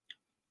drugs.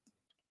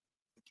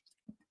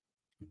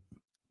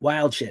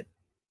 Wild shit.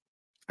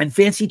 And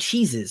fancy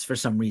cheeses for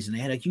some reason. They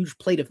had a huge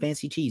plate of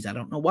fancy cheese. I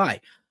don't know why.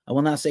 I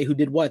will not say who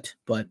did what,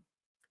 but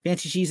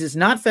fancy cheeses.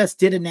 Knotfest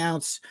did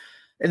announce,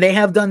 and they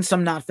have done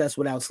some Knotfest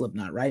without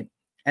Slipknot, right?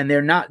 And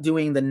they're not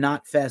doing the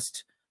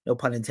Knotfest, no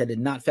pun intended,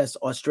 Knotfest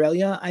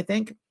Australia, I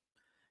think.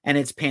 And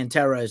it's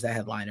Pantera as the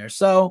headliner.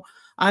 So,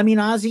 I mean,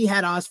 Ozzy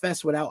had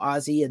Ozfest without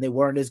Ozzy, and they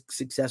weren't as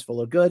successful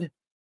or good.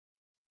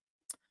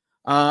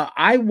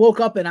 I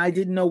woke up and I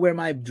didn't know where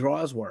my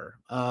drawers were.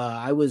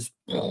 I was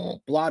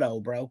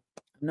blotto, bro.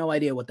 No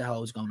idea what the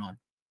hell was going on.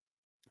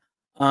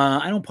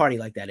 I don't party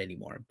like that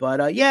anymore.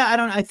 But yeah,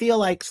 I feel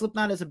like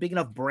Slipknot is a big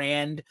enough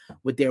brand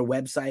with their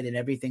website and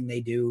everything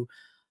they do.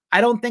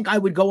 I don't think I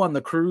would go on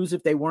the cruise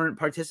if they weren't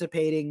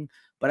participating,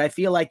 but I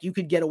feel like you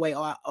could get away.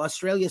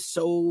 Australia's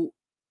so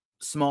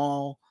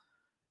small,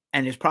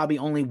 and there's probably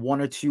only 1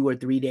 or 2 or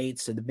 3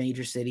 dates to the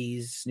major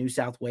cities: New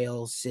South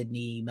Wales,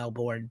 Sydney,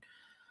 Melbourne.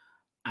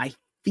 I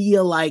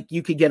feel like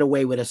you could get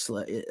away with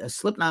a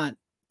Slipknot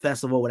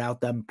festival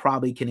without them.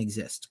 Probably can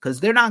exist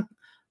because they're not,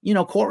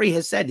 Corey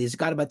has said he's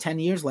got about 10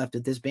 years left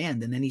at this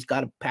band, and then he's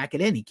got to pack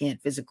it in. He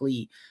can't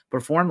physically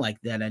perform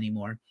like that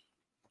anymore.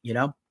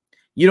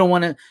 You don't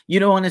want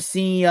to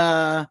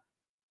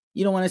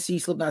see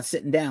Slipknot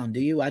sitting down, do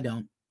you? I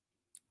don't.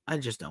 I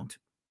just don't.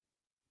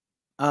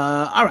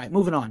 All right,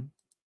 moving on.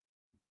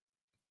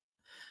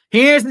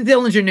 Here's the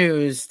Dillinger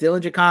news.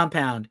 Dillinger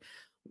compound.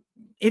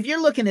 If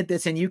you're looking at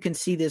this and you can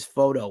see this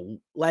photo,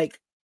 like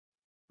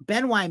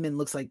Ben Wyman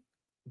looks like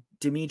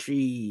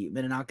Dmitry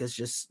Menonakis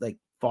just like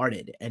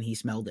farted and he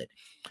smelled it.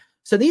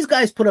 So these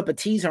guys put up a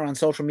teaser on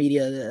social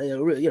media,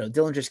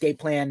 Dillinger Escape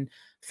Plan,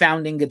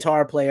 founding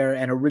guitar player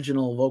and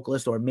original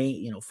vocalist, or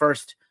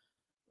first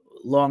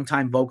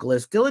longtime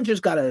vocalist. Dillinger's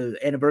got an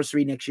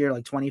anniversary next year,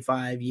 like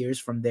 25 years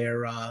from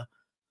their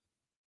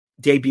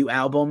debut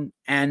album,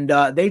 and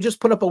they just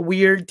put up a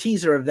weird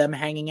teaser of them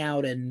hanging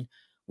out and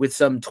with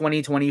some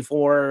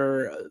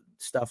 2024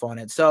 stuff on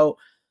it. So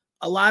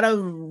a lot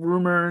of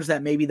rumors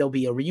that maybe there'll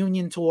be a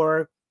reunion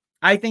tour.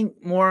 I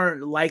think more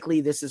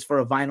likely this is for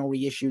a vinyl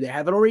reissue. There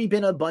have already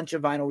been a bunch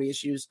of vinyl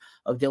reissues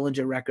of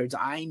Dillinger records,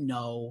 I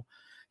know,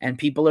 and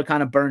people are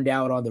kind of burned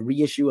out on the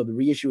reissue of the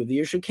reissue of the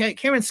issue.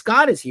 Karen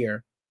Scott is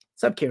here.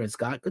 What's up, Karen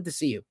Scott? Good to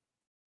see you.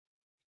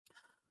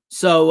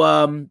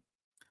 So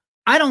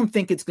I don't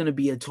think it's going to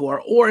be a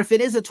tour, or if it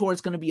is a tour,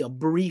 it's going to be a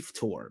brief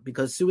tour,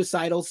 because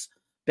Suicidal's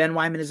Ben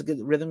Wyman is a good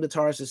rhythm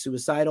guitarist of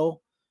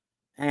Suicidal,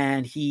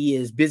 and he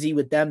is busy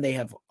with them. They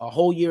have a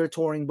whole year of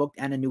touring booked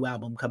and a new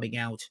album coming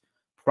out.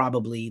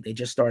 Probably they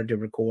just started to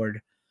record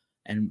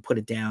and put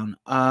it down.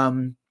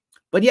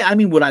 But yeah, I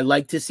mean, would I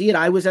like to see it?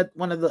 I was at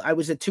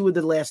two of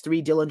the last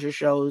 3 Dillinger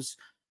shows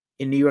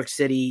in New York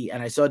City,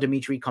 and I saw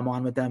Dmitry come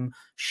on with them.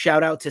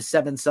 Shout out to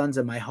Seven Sons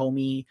and my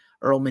homie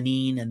Earl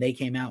Manine, and they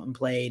came out and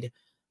played.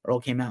 Earl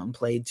came out and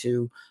played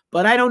too.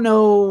 But I don't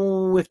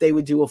know if they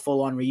would do a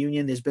full-on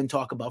reunion. There's been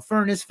talk about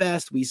Furnace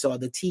Fest. We saw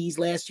the tease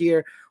last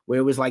year where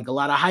it was like a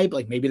lot of hype,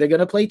 like maybe they're going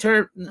to play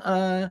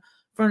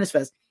Furnace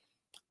Fest.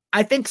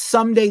 I think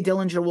someday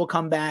Dillinger will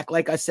come back.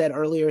 Like I said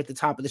earlier at the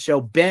top of the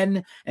show,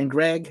 Ben and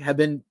Greg have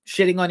been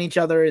shitting on each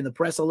other in the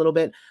press a little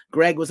bit.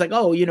 Greg was like,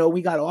 oh,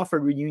 we got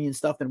offered reunion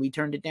stuff and we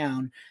turned it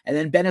down. And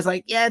then Ben is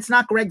like, yeah, it's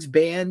not Greg's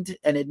band,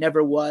 and it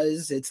never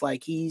was. It's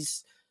like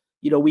he's,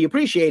 we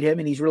appreciate him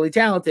and he's really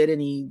talented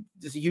and he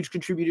is a huge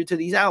contributor to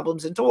these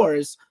albums and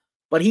tours,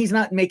 but he's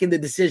not making the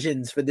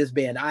decisions for this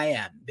band. I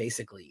am,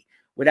 basically,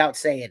 without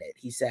saying it.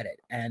 He said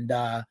it. And,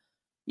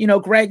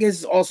 Greg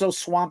is also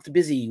swamped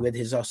busy with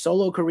his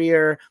solo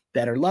career,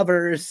 Better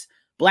Lovers.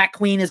 Black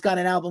Queen has got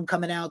an album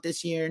coming out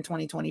this year in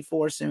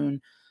 2024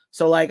 soon.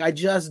 So, like, I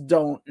just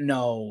don't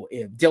know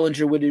if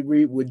Dillinger would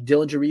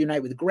Dillinger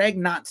reunite with Greg?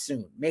 Not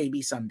soon.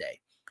 Maybe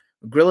someday.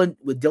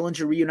 Would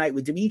Dillinger reunite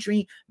with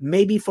Dmitry?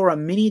 Maybe for a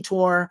mini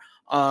tour,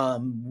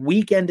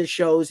 weekend of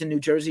shows in New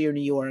Jersey or New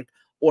York,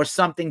 or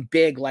something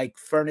big like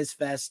Furnace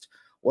Fest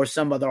or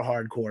some other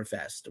hardcore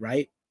fest,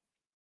 right?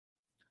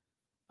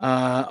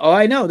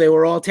 I know they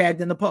were all tagged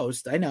in the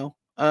post. I know.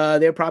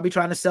 They're probably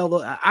trying to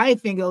sell I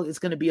think it's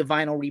going to be a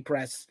vinyl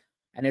repress,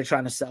 and they're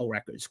trying to sell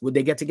records. Would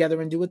they get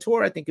together and do a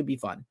tour? I think it'd be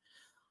fun.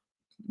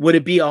 Would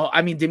it be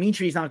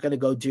Dimitri's not going to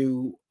go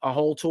do a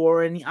whole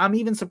tour, and I'm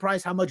even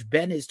surprised how much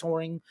Ben is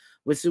touring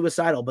with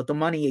Suicidal, but the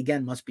money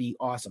again must be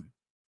awesome.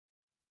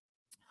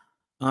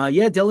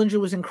 Yeah, Dillinger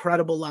was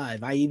incredible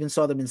live. I even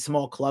saw them in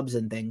small clubs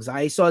and things.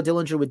 I saw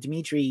Dillinger with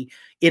Dmitry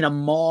in a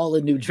mall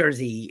in New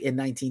Jersey in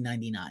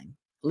 1999.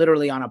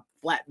 Literally on a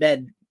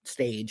flatbed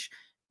stage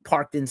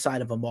parked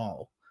inside of a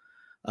mall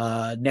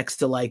next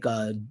to like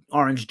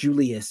Orange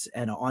Julius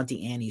and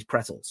Auntie Annie's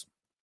pretzels.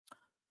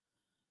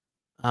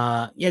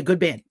 Yeah, good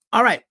band.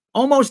 All right,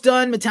 almost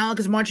done.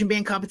 Metallica's marching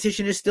band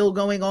competition is still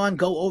going on.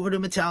 Go over to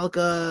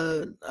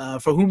Metallica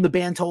for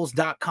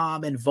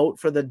whomthebandtolls.com and vote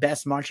for the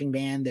best marching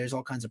band. There's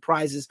all kinds of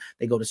prizes.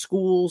 They go to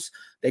schools.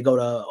 They go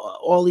to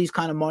all these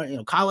kind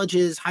of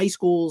colleges, high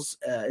schools.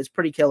 It's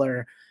pretty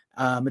killer.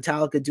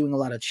 Metallica doing a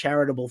lot of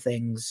charitable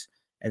things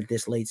at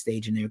this late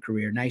stage in their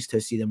career. Nice to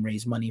see them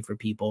raise money for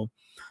people.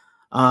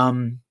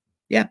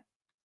 Yeah.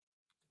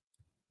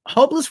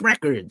 Hopeless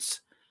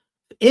Records,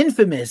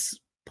 infamous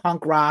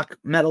punk rock,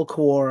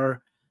 metalcore,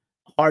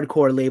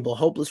 hardcore label.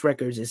 Hopeless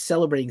Records is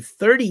celebrating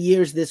 30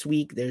 years this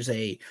week. There's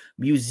a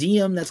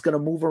museum that's going to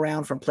move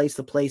around from place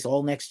to place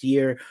all next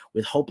year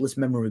with Hopeless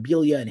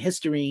memorabilia and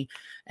history.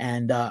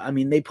 And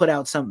they put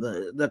out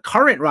the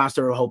current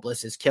roster of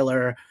Hopeless is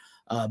killer.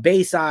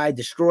 Bayside,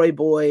 Destroy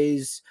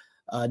Boys,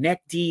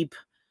 Neck Deep,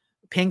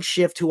 Pink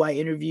Shift, who I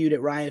interviewed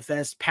at Riot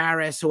Fest,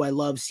 Paris, who I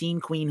love, Scene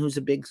Queen, who's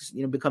a big,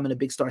 becoming a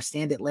big star,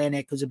 Stand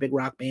Atlantic, who's a big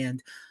rock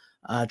band,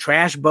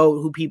 Trash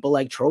Boat, who people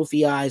like,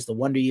 Trophy Eyes, The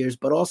Wonder Years,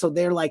 but also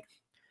they're like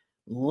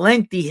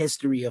lengthy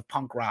history of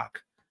punk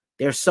rock.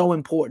 They're so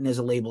important as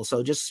a label.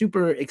 So just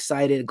super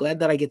excited. Glad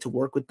that I get to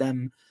work with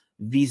them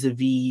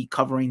vis-a-vis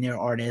covering their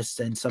artists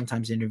and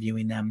sometimes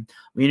interviewing them.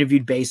 We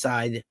interviewed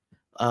Bayside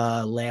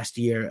last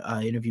year.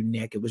 Interviewed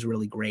Nick. It was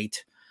really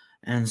great.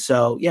 And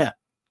so, yeah,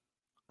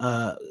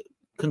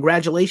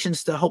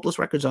 congratulations to Hopeless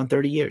Records on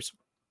 30 years.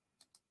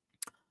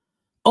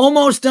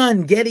 Almost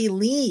done. Geddy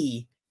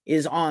Lee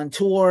is on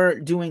tour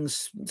doing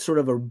sort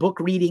of a book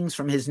readings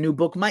from his new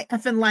book, My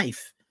Effin'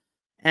 Life.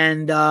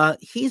 And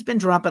he's been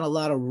dropping a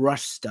lot of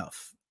Rush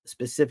stuff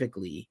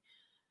specifically.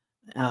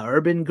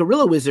 Urban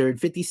Gorilla Wizard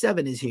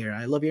 57 is here.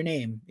 I love your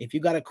name. If you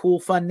got a cool,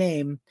 fun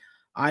name,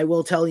 I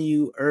will tell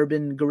you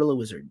Urban Gorilla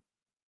Wizard.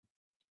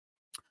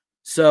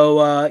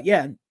 So,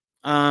 yeah.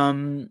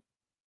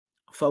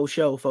 Faux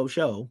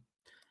show.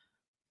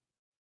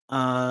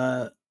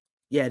 Yeah,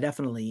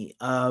 definitely.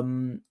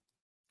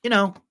 You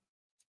know,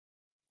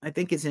 I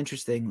think it's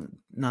interesting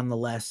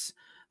nonetheless.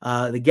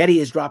 The Getty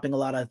is dropping a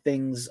lot of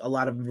things, a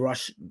lot of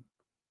Rush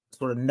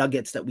sort of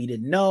nuggets that we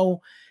didn't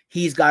know.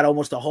 He's got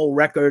almost a whole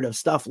record of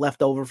stuff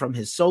left over from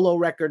his solo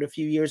record a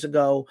few years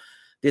ago.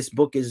 This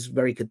book is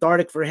very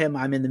cathartic for him.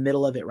 I'm in the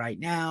middle of it right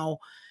now.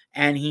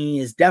 And he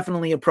has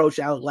definitely approached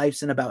Alec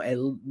Lifeson about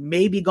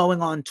maybe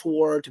going on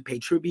tour to pay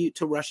tribute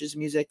to Rush's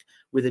music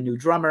with a new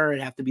drummer.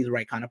 It'd have to be the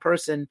right kind of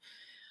person.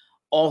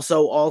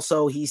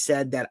 Also, he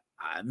said that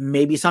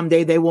maybe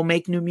someday they will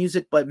make new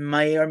music, but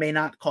may or may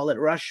not call it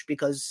Rush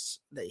because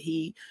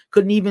he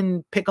couldn't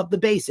even pick up the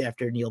bass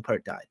after Neil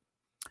Peart died.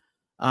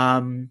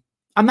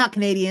 I'm not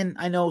Canadian.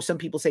 I know some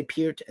people say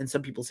Peart and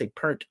some people say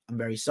Pert. I'm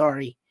very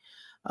sorry.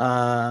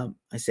 I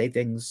say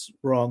things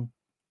wrong.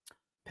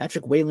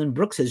 Patrick Wayland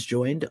Brooks has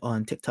joined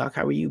on TikTok.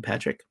 How are you,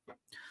 Patrick?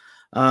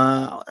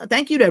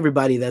 Thank you to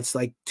everybody that's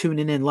like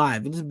tuning in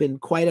live. It's been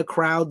quite a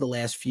crowd the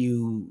last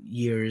few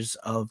years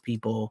of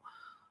people.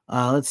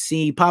 Let's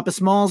see. Papa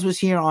Smalls was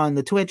here on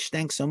the Twitch.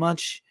 Thanks so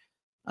much.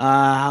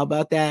 How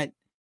about that?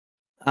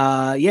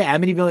 Yeah,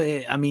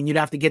 Amityville. I mean, you'd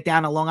have to get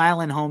down to Long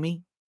Island,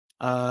 homie.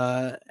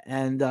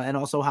 And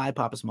also hi,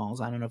 Papa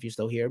Smalls. I don't know if you're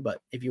still here, but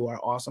if you are,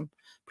 awesome.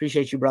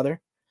 Appreciate you,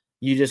 brother.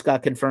 You just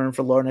got confirmed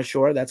for Lorna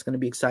Shore. That's going to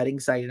be exciting.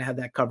 Exciting to have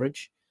that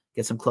coverage.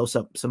 Get some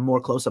more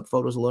close-up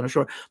photos of Lorna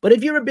Shore. But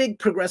if you're a big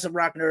progressive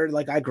rock nerd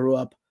like I grew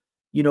up,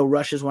 you know,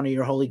 Rush is one of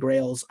your holy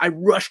grails. I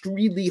rushed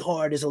really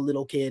hard as a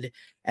little kid,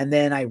 and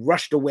then I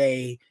rushed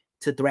away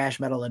to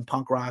thrash metal and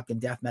punk rock and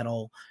death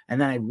metal,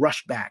 and then I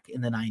rushed back in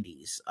the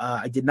 90s.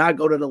 I did not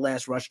go to the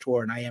last Rush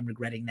tour, and I am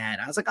regretting that.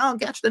 I was like, I'll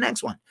catch the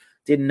next one.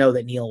 Didn't know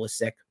that Neil was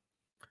sick.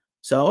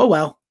 So, oh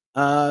well.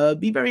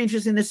 Be very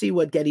interesting to see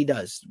what Getty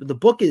does. The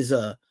book is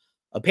a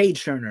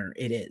page turner.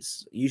 It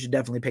is. You should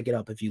definitely pick it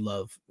up if you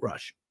love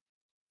Rush.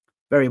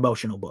 Very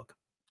emotional book.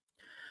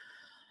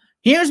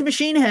 Here's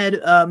Machine Head.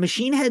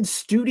 Machine Head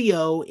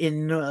studio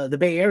in the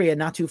Bay Area,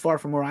 not too far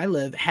from where I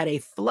live, had a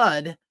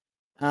flood.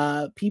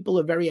 People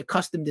are very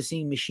accustomed to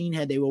seeing Machine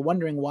Head. They were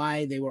wondering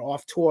why they were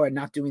off tour and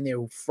not doing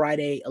their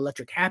Friday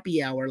Electric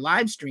Happy Hour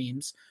live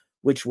streams,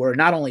 which were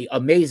not only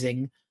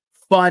amazing,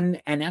 fun,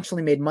 and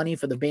actually made money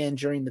for the band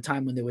during the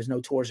time when there was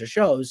no tours or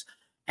shows.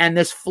 And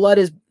this flood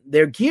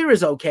their gear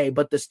is okay,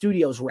 but the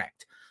studio's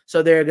wrecked.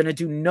 So they're going to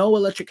do no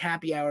Electric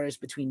Happy Hours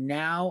between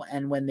now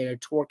and when their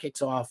tour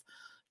kicks off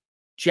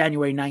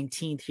January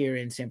 19th here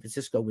in San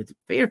Francisco with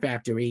Fear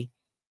Factory.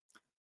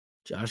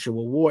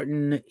 Joshua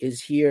Wharton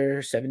is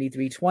here,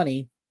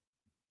 7320.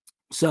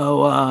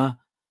 So,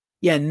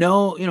 yeah,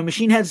 no,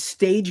 Machine Head's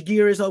stage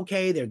gear is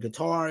okay. Their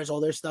guitars, all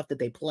their stuff that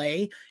they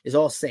play is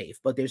all safe,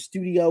 but their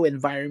studio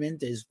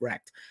environment is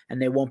wrecked,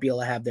 and they won't be able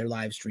to have their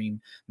live stream.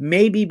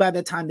 Maybe by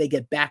the time they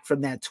get back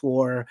from that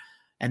tour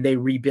and they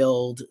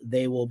rebuild,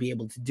 they will be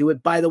able to do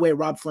it. By the way,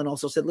 Rob Flynn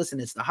also said, listen,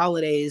 it's the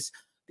holidays.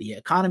 The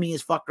economy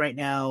is fucked right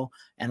now,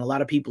 and a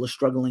lot of people are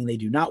struggling. They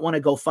do not want to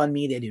go fund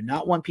me. They do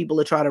not want people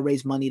to try to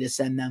raise money to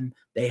send them.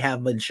 They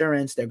have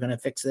insurance. They're going to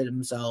fix it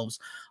themselves.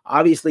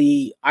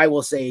 Obviously, I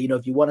will say,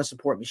 if you want to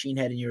support Machine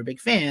Head and you're a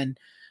big fan,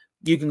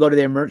 you can go to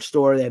their merch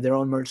store. They have their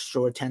own merch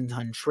store, 10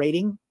 Ton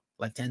Trading,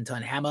 like 10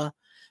 Ton Hammer,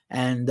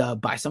 and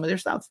buy some of their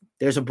stuff.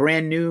 There's a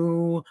brand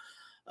new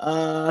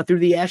Through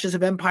the Ashes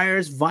of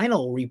Empires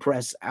vinyl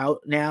repress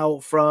out now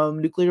from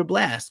Nuclear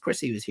Blast.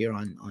 Chrissy was here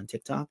on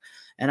TikTok,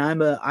 and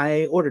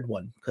I ordered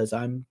one because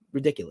I'm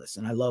ridiculous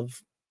and I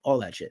love all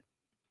that shit.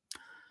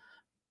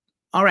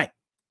 All right.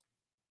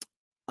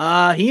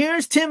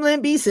 Here's Tim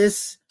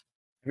Lambesis.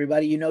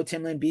 Everybody,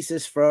 Tim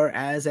Lambesis for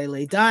As I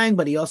Lay Dying,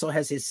 but he also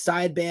has his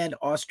side band,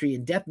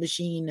 Austrian Death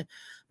Machine.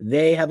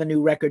 They have a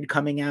new record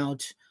coming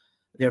out.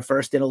 Their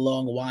first in a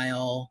long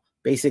while.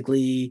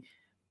 Basically,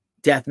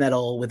 death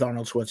metal with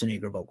Arnold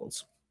Schwarzenegger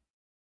vocals.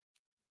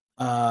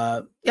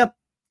 Yep,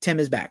 Tim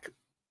is back.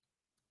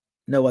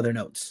 No other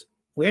notes.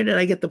 Where did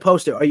I get the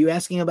poster? Are you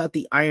asking about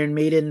the Iron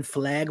Maiden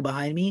flag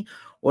behind me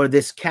or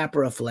this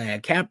Capra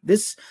flag?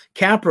 This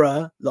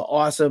Capra, the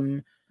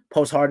awesome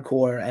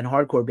post-hardcore and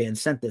hardcore band,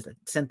 sent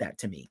that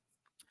to me.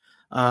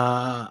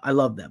 I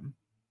love them.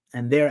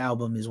 And their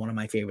album is one of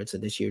my favorites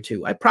of this year,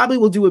 too. I probably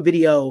will do a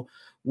video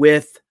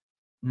with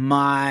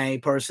my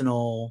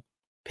personal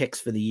picks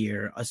for the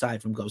year,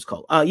 aside from Ghost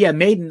Cult. Yeah,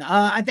 Maiden.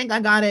 I think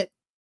I got it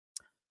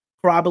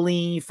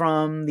probably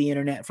from the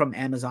internet, from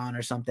Amazon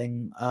or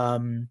something.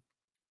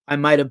 I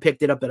might have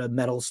picked it up at a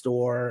metal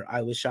store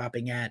I was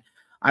shopping at.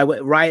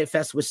 Riot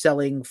Fest was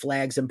selling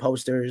flags and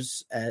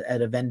posters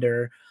at a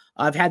vendor.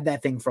 I've had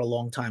that thing for a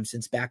long time,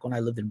 since back when I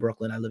lived in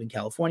Brooklyn. I live in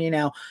California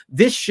now.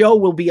 This show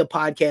will be a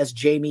podcast,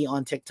 Jamie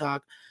on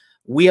TikTok.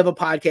 We have a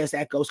podcast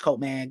at Ghost Cult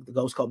Mag, the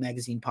Ghost Cult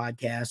Magazine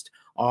podcast.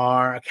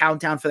 Our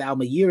countdown for the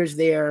album of the year is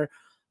there.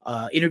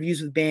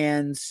 Interviews with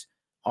bands,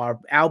 our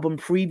album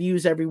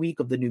previews every week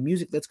of the new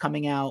music that's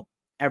coming out.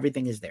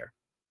 Everything is there.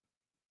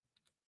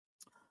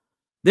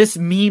 This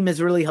meme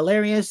is really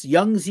hilarious.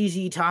 Young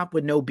ZZ Top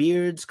with no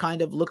beards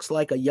kind of looks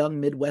like a young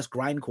Midwest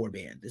grindcore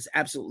band. This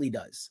absolutely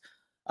does.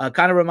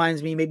 Kind of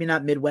reminds me, maybe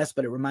not Midwest,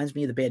 but it reminds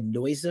me of the band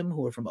Noisem,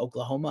 who are from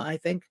Oklahoma, I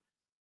think.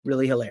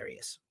 Really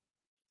hilarious.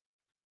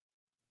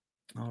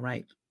 All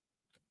right.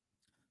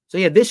 So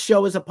yeah, this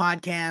show is a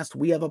podcast.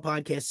 We have a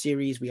podcast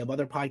series. We have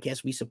other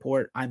podcasts we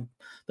support. I'm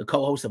the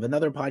co-host of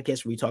another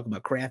podcast where we talk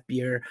about craft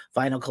beer,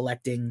 vinyl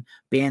collecting,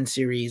 band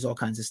series, all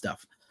kinds of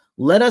stuff.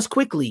 Let us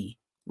quickly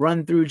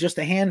run through just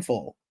a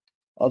handful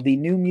of the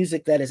new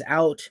music that is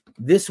out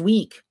this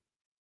week.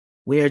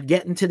 We are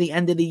getting to the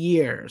end of the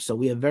year, so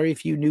we have very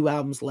few new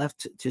albums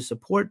left to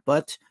support,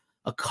 but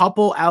a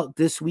couple out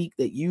this week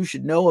that you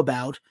should know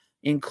about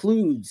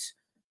includes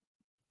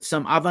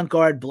some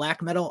avant-garde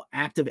black metal,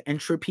 Active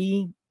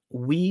Entropy,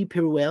 We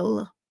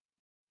Piruel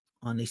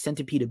on the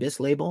Centipede Abyss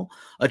label.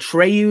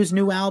 Atreyu's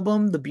new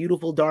album, The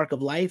Beautiful Dark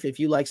of Life, if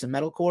you like some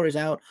metalcore, is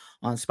out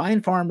on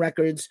Spine Farm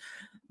Records.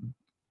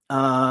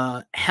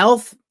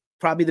 Health,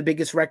 probably the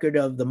biggest record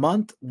of the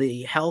month.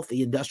 The Health,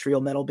 the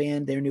industrial metal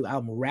band, their new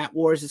album Rat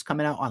Wars is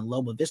coming out on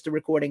Loma Vista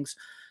Recordings.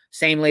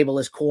 Same label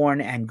as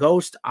Korn and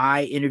Ghost.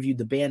 I interviewed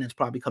the band. It's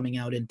probably coming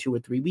out in 2 or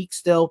 3 weeks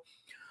still.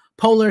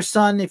 Polar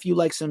Sun, if you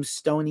like some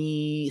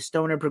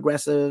stoner,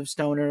 progressive,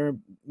 stoner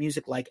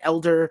music like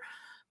Elder,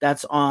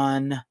 that's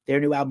on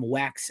their new album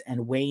Wax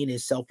and Wane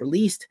is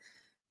self-released.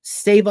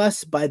 Save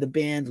Us by the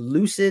band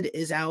Lucid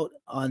is out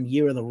on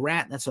Year of the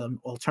Rat. That's an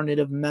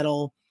alternative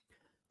metal.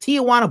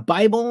 Tijuana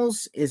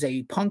Bibles is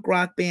a punk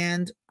rock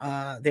band.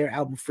 Their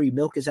album Free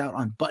Milk is out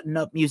on Button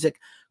Up Music.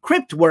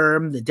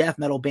 Cryptworm, the death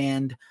metal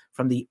band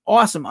from the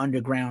awesome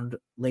underground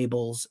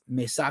labels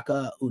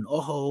Mesaka Un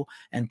Ojo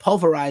and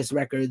Pulverized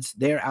Records.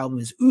 Their album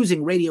is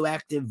Oozing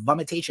Radioactive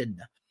Vomitation.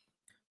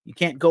 You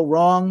can't go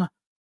wrong.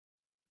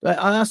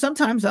 But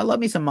sometimes I love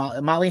me some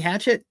Molly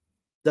Hatchet,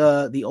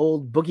 the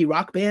old boogie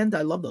rock band.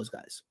 I love those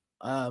guys.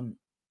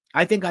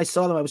 I think I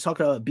saw them. I was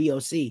talking about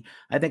BOC.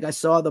 I think I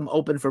saw them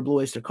open for Blue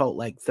Oyster Cult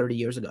like 30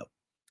 years ago.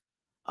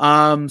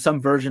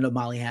 Some version of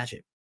Molly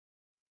Hatchet.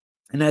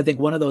 And I think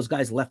one of those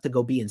guys left to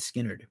go be in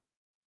Skinnerd,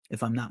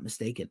 if I'm not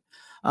mistaken.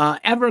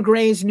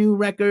 Evergray's new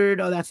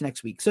record. Oh, that's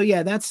next week. So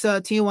yeah, that's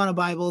Tijuana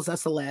Bibles.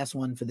 That's the last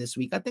one for this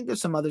week. I think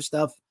there's some other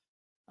stuff.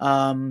 We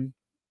got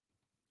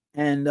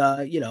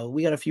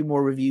a few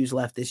more reviews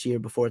left this year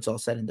before it's all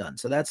said and done.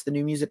 So that's the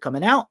new music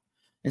coming out.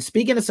 And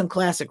speaking of some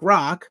classic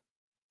rock,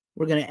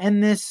 we're going to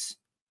end this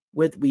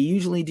with, we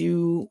usually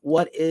do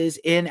what is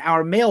in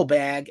our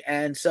mailbag.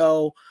 And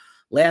so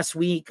last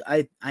week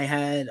I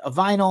had a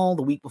vinyl.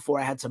 The week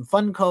before I had some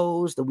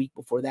Funkos. The week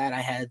before that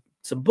I had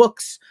some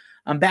books.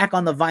 I'm back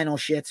on the vinyl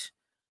shit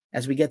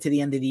as we get to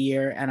the end of the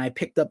year. And I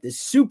picked up this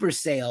super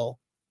sale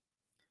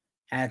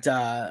at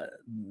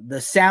the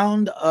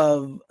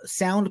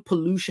Sound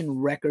Pollution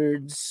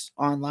Records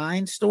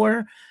online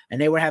store,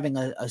 and they were having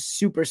a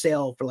super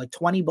sale for like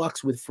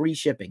 $20 with free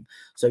shipping.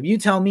 So if you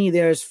tell me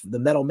there's, the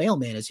Metal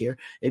Mailman is here,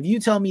 if you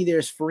tell me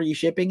there's free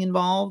shipping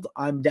involved,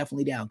 I'm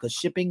definitely down, because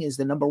shipping is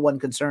the number one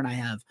concern I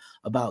have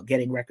about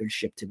getting records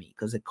shipped to me,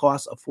 because it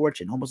costs a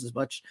fortune, almost as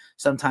much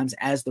sometimes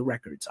as the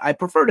records. I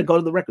prefer to go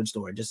to the record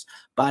store and just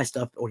buy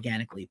stuff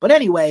organically. But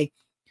anyway,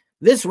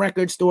 this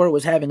record store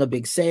was having a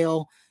big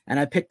sale, and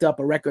I picked up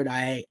a record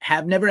I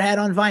have never had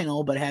on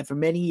vinyl, but had for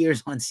many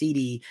years on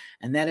CD,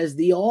 and that is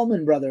the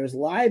Allman Brothers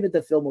live at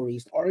the Fillmore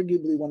East,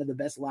 arguably one of the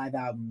best live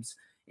albums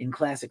in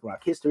classic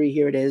rock history.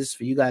 Here it is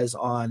for you guys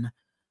on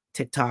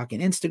TikTok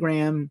and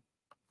Instagram.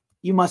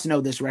 You must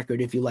know this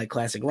record if you like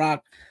classic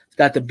rock. It's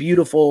got the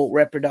beautiful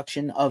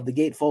reproduction of the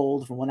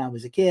Gatefold from when I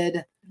was a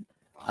kid.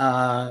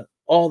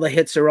 All the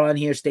hits are on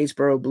here: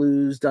 Statesboro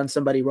Blues, Done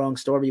Somebody Wrong,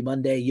 Stormy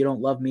Monday, You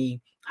Don't Love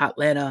Me,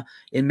 Hotlanta,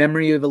 In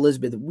Memory of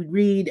Elizabeth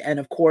Reed, and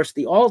of course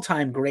the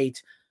all-time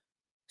great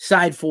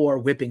Side 4,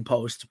 Whipping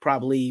Post,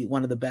 probably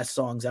one of the best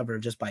songs ever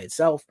just by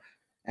itself.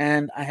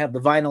 And I have the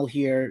vinyl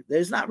here.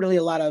 There's not really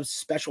a lot of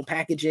special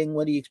packaging.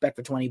 What do you expect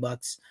for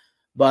 $20?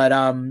 But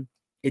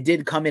it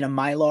did come in a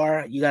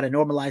Mylar. You got to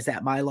normalize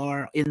that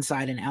Mylar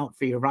inside and out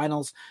for your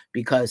vinyls,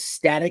 because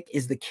static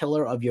is the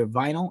killer of your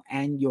vinyl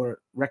and your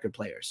record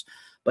players.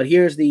 But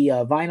here's the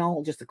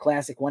vinyl, just a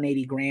classic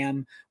 180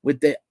 gram with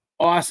the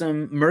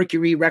awesome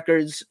Mercury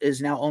Records,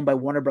 is now owned by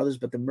Warner Brothers,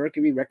 but the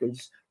Mercury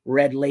Records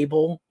red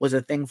label was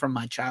a thing from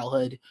my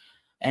childhood.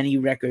 Any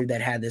record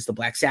that had this, the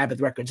Black Sabbath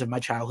records of my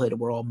childhood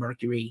were all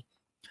Mercury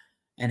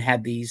and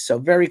had these. So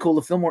very cool.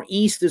 The Fillmore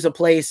East is a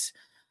place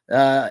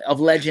of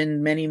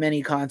legend. Many,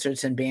 many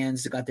concerts and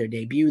bands that got their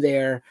debut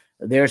there.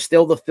 There's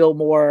still the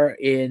Fillmore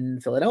in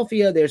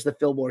Philadelphia. There's the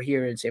Fillmore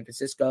here in San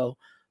Francisco,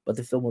 but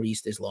the Fillmore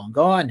East is long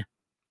gone.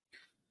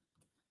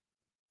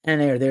 And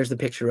there's the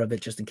picture of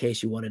it, just in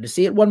case you wanted to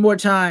see it one more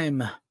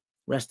time.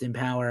 Rest in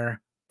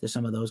power to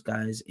some of those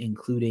guys,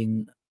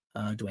 including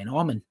Dwayne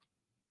Allman.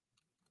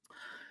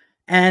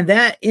 And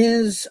that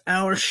is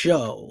our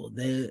show.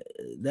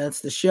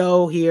 That's the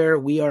show here.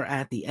 We are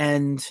at the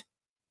end.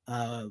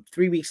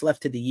 3 weeks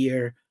left to the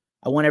year.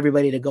 I want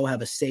everybody to go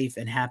have a safe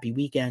and happy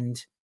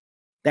weekend.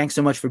 Thanks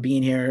so much for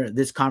being here.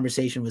 This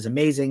conversation was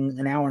amazing.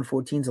 An hour and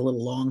 14 is a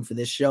little long for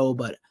this show,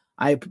 but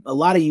a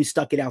lot of you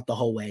stuck it out the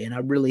whole way, and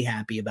I'm really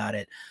happy about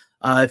it.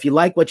 If you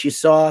like what you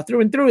saw,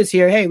 Through and Through is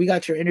here. Hey, we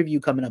got your interview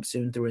coming up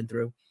soon, Through and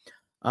Through.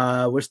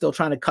 We're still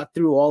trying to cut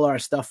through all our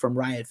stuff from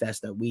Riot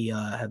Fest that we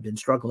have been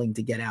struggling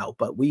to get out,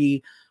 but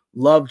we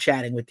love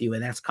chatting with you,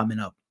 and that's coming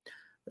up.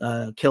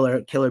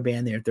 Killer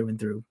band there, Through and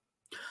Through.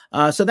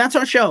 So that's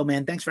our show,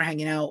 man. Thanks for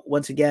hanging out.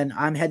 Once again,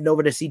 I'm heading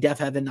over to see Deaf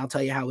Heaven. I'll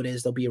tell you how it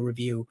is. There'll be a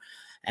review.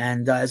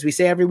 And as we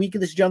say every week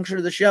at this juncture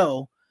of the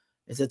show,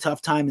 it's a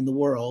tough time in the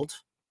world.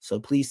 So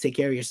please take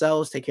care of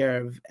yourselves, take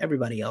care of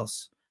everybody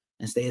else,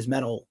 and stay as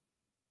metal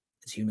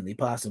as humanly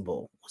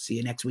possible. We'll see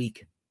you next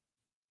week.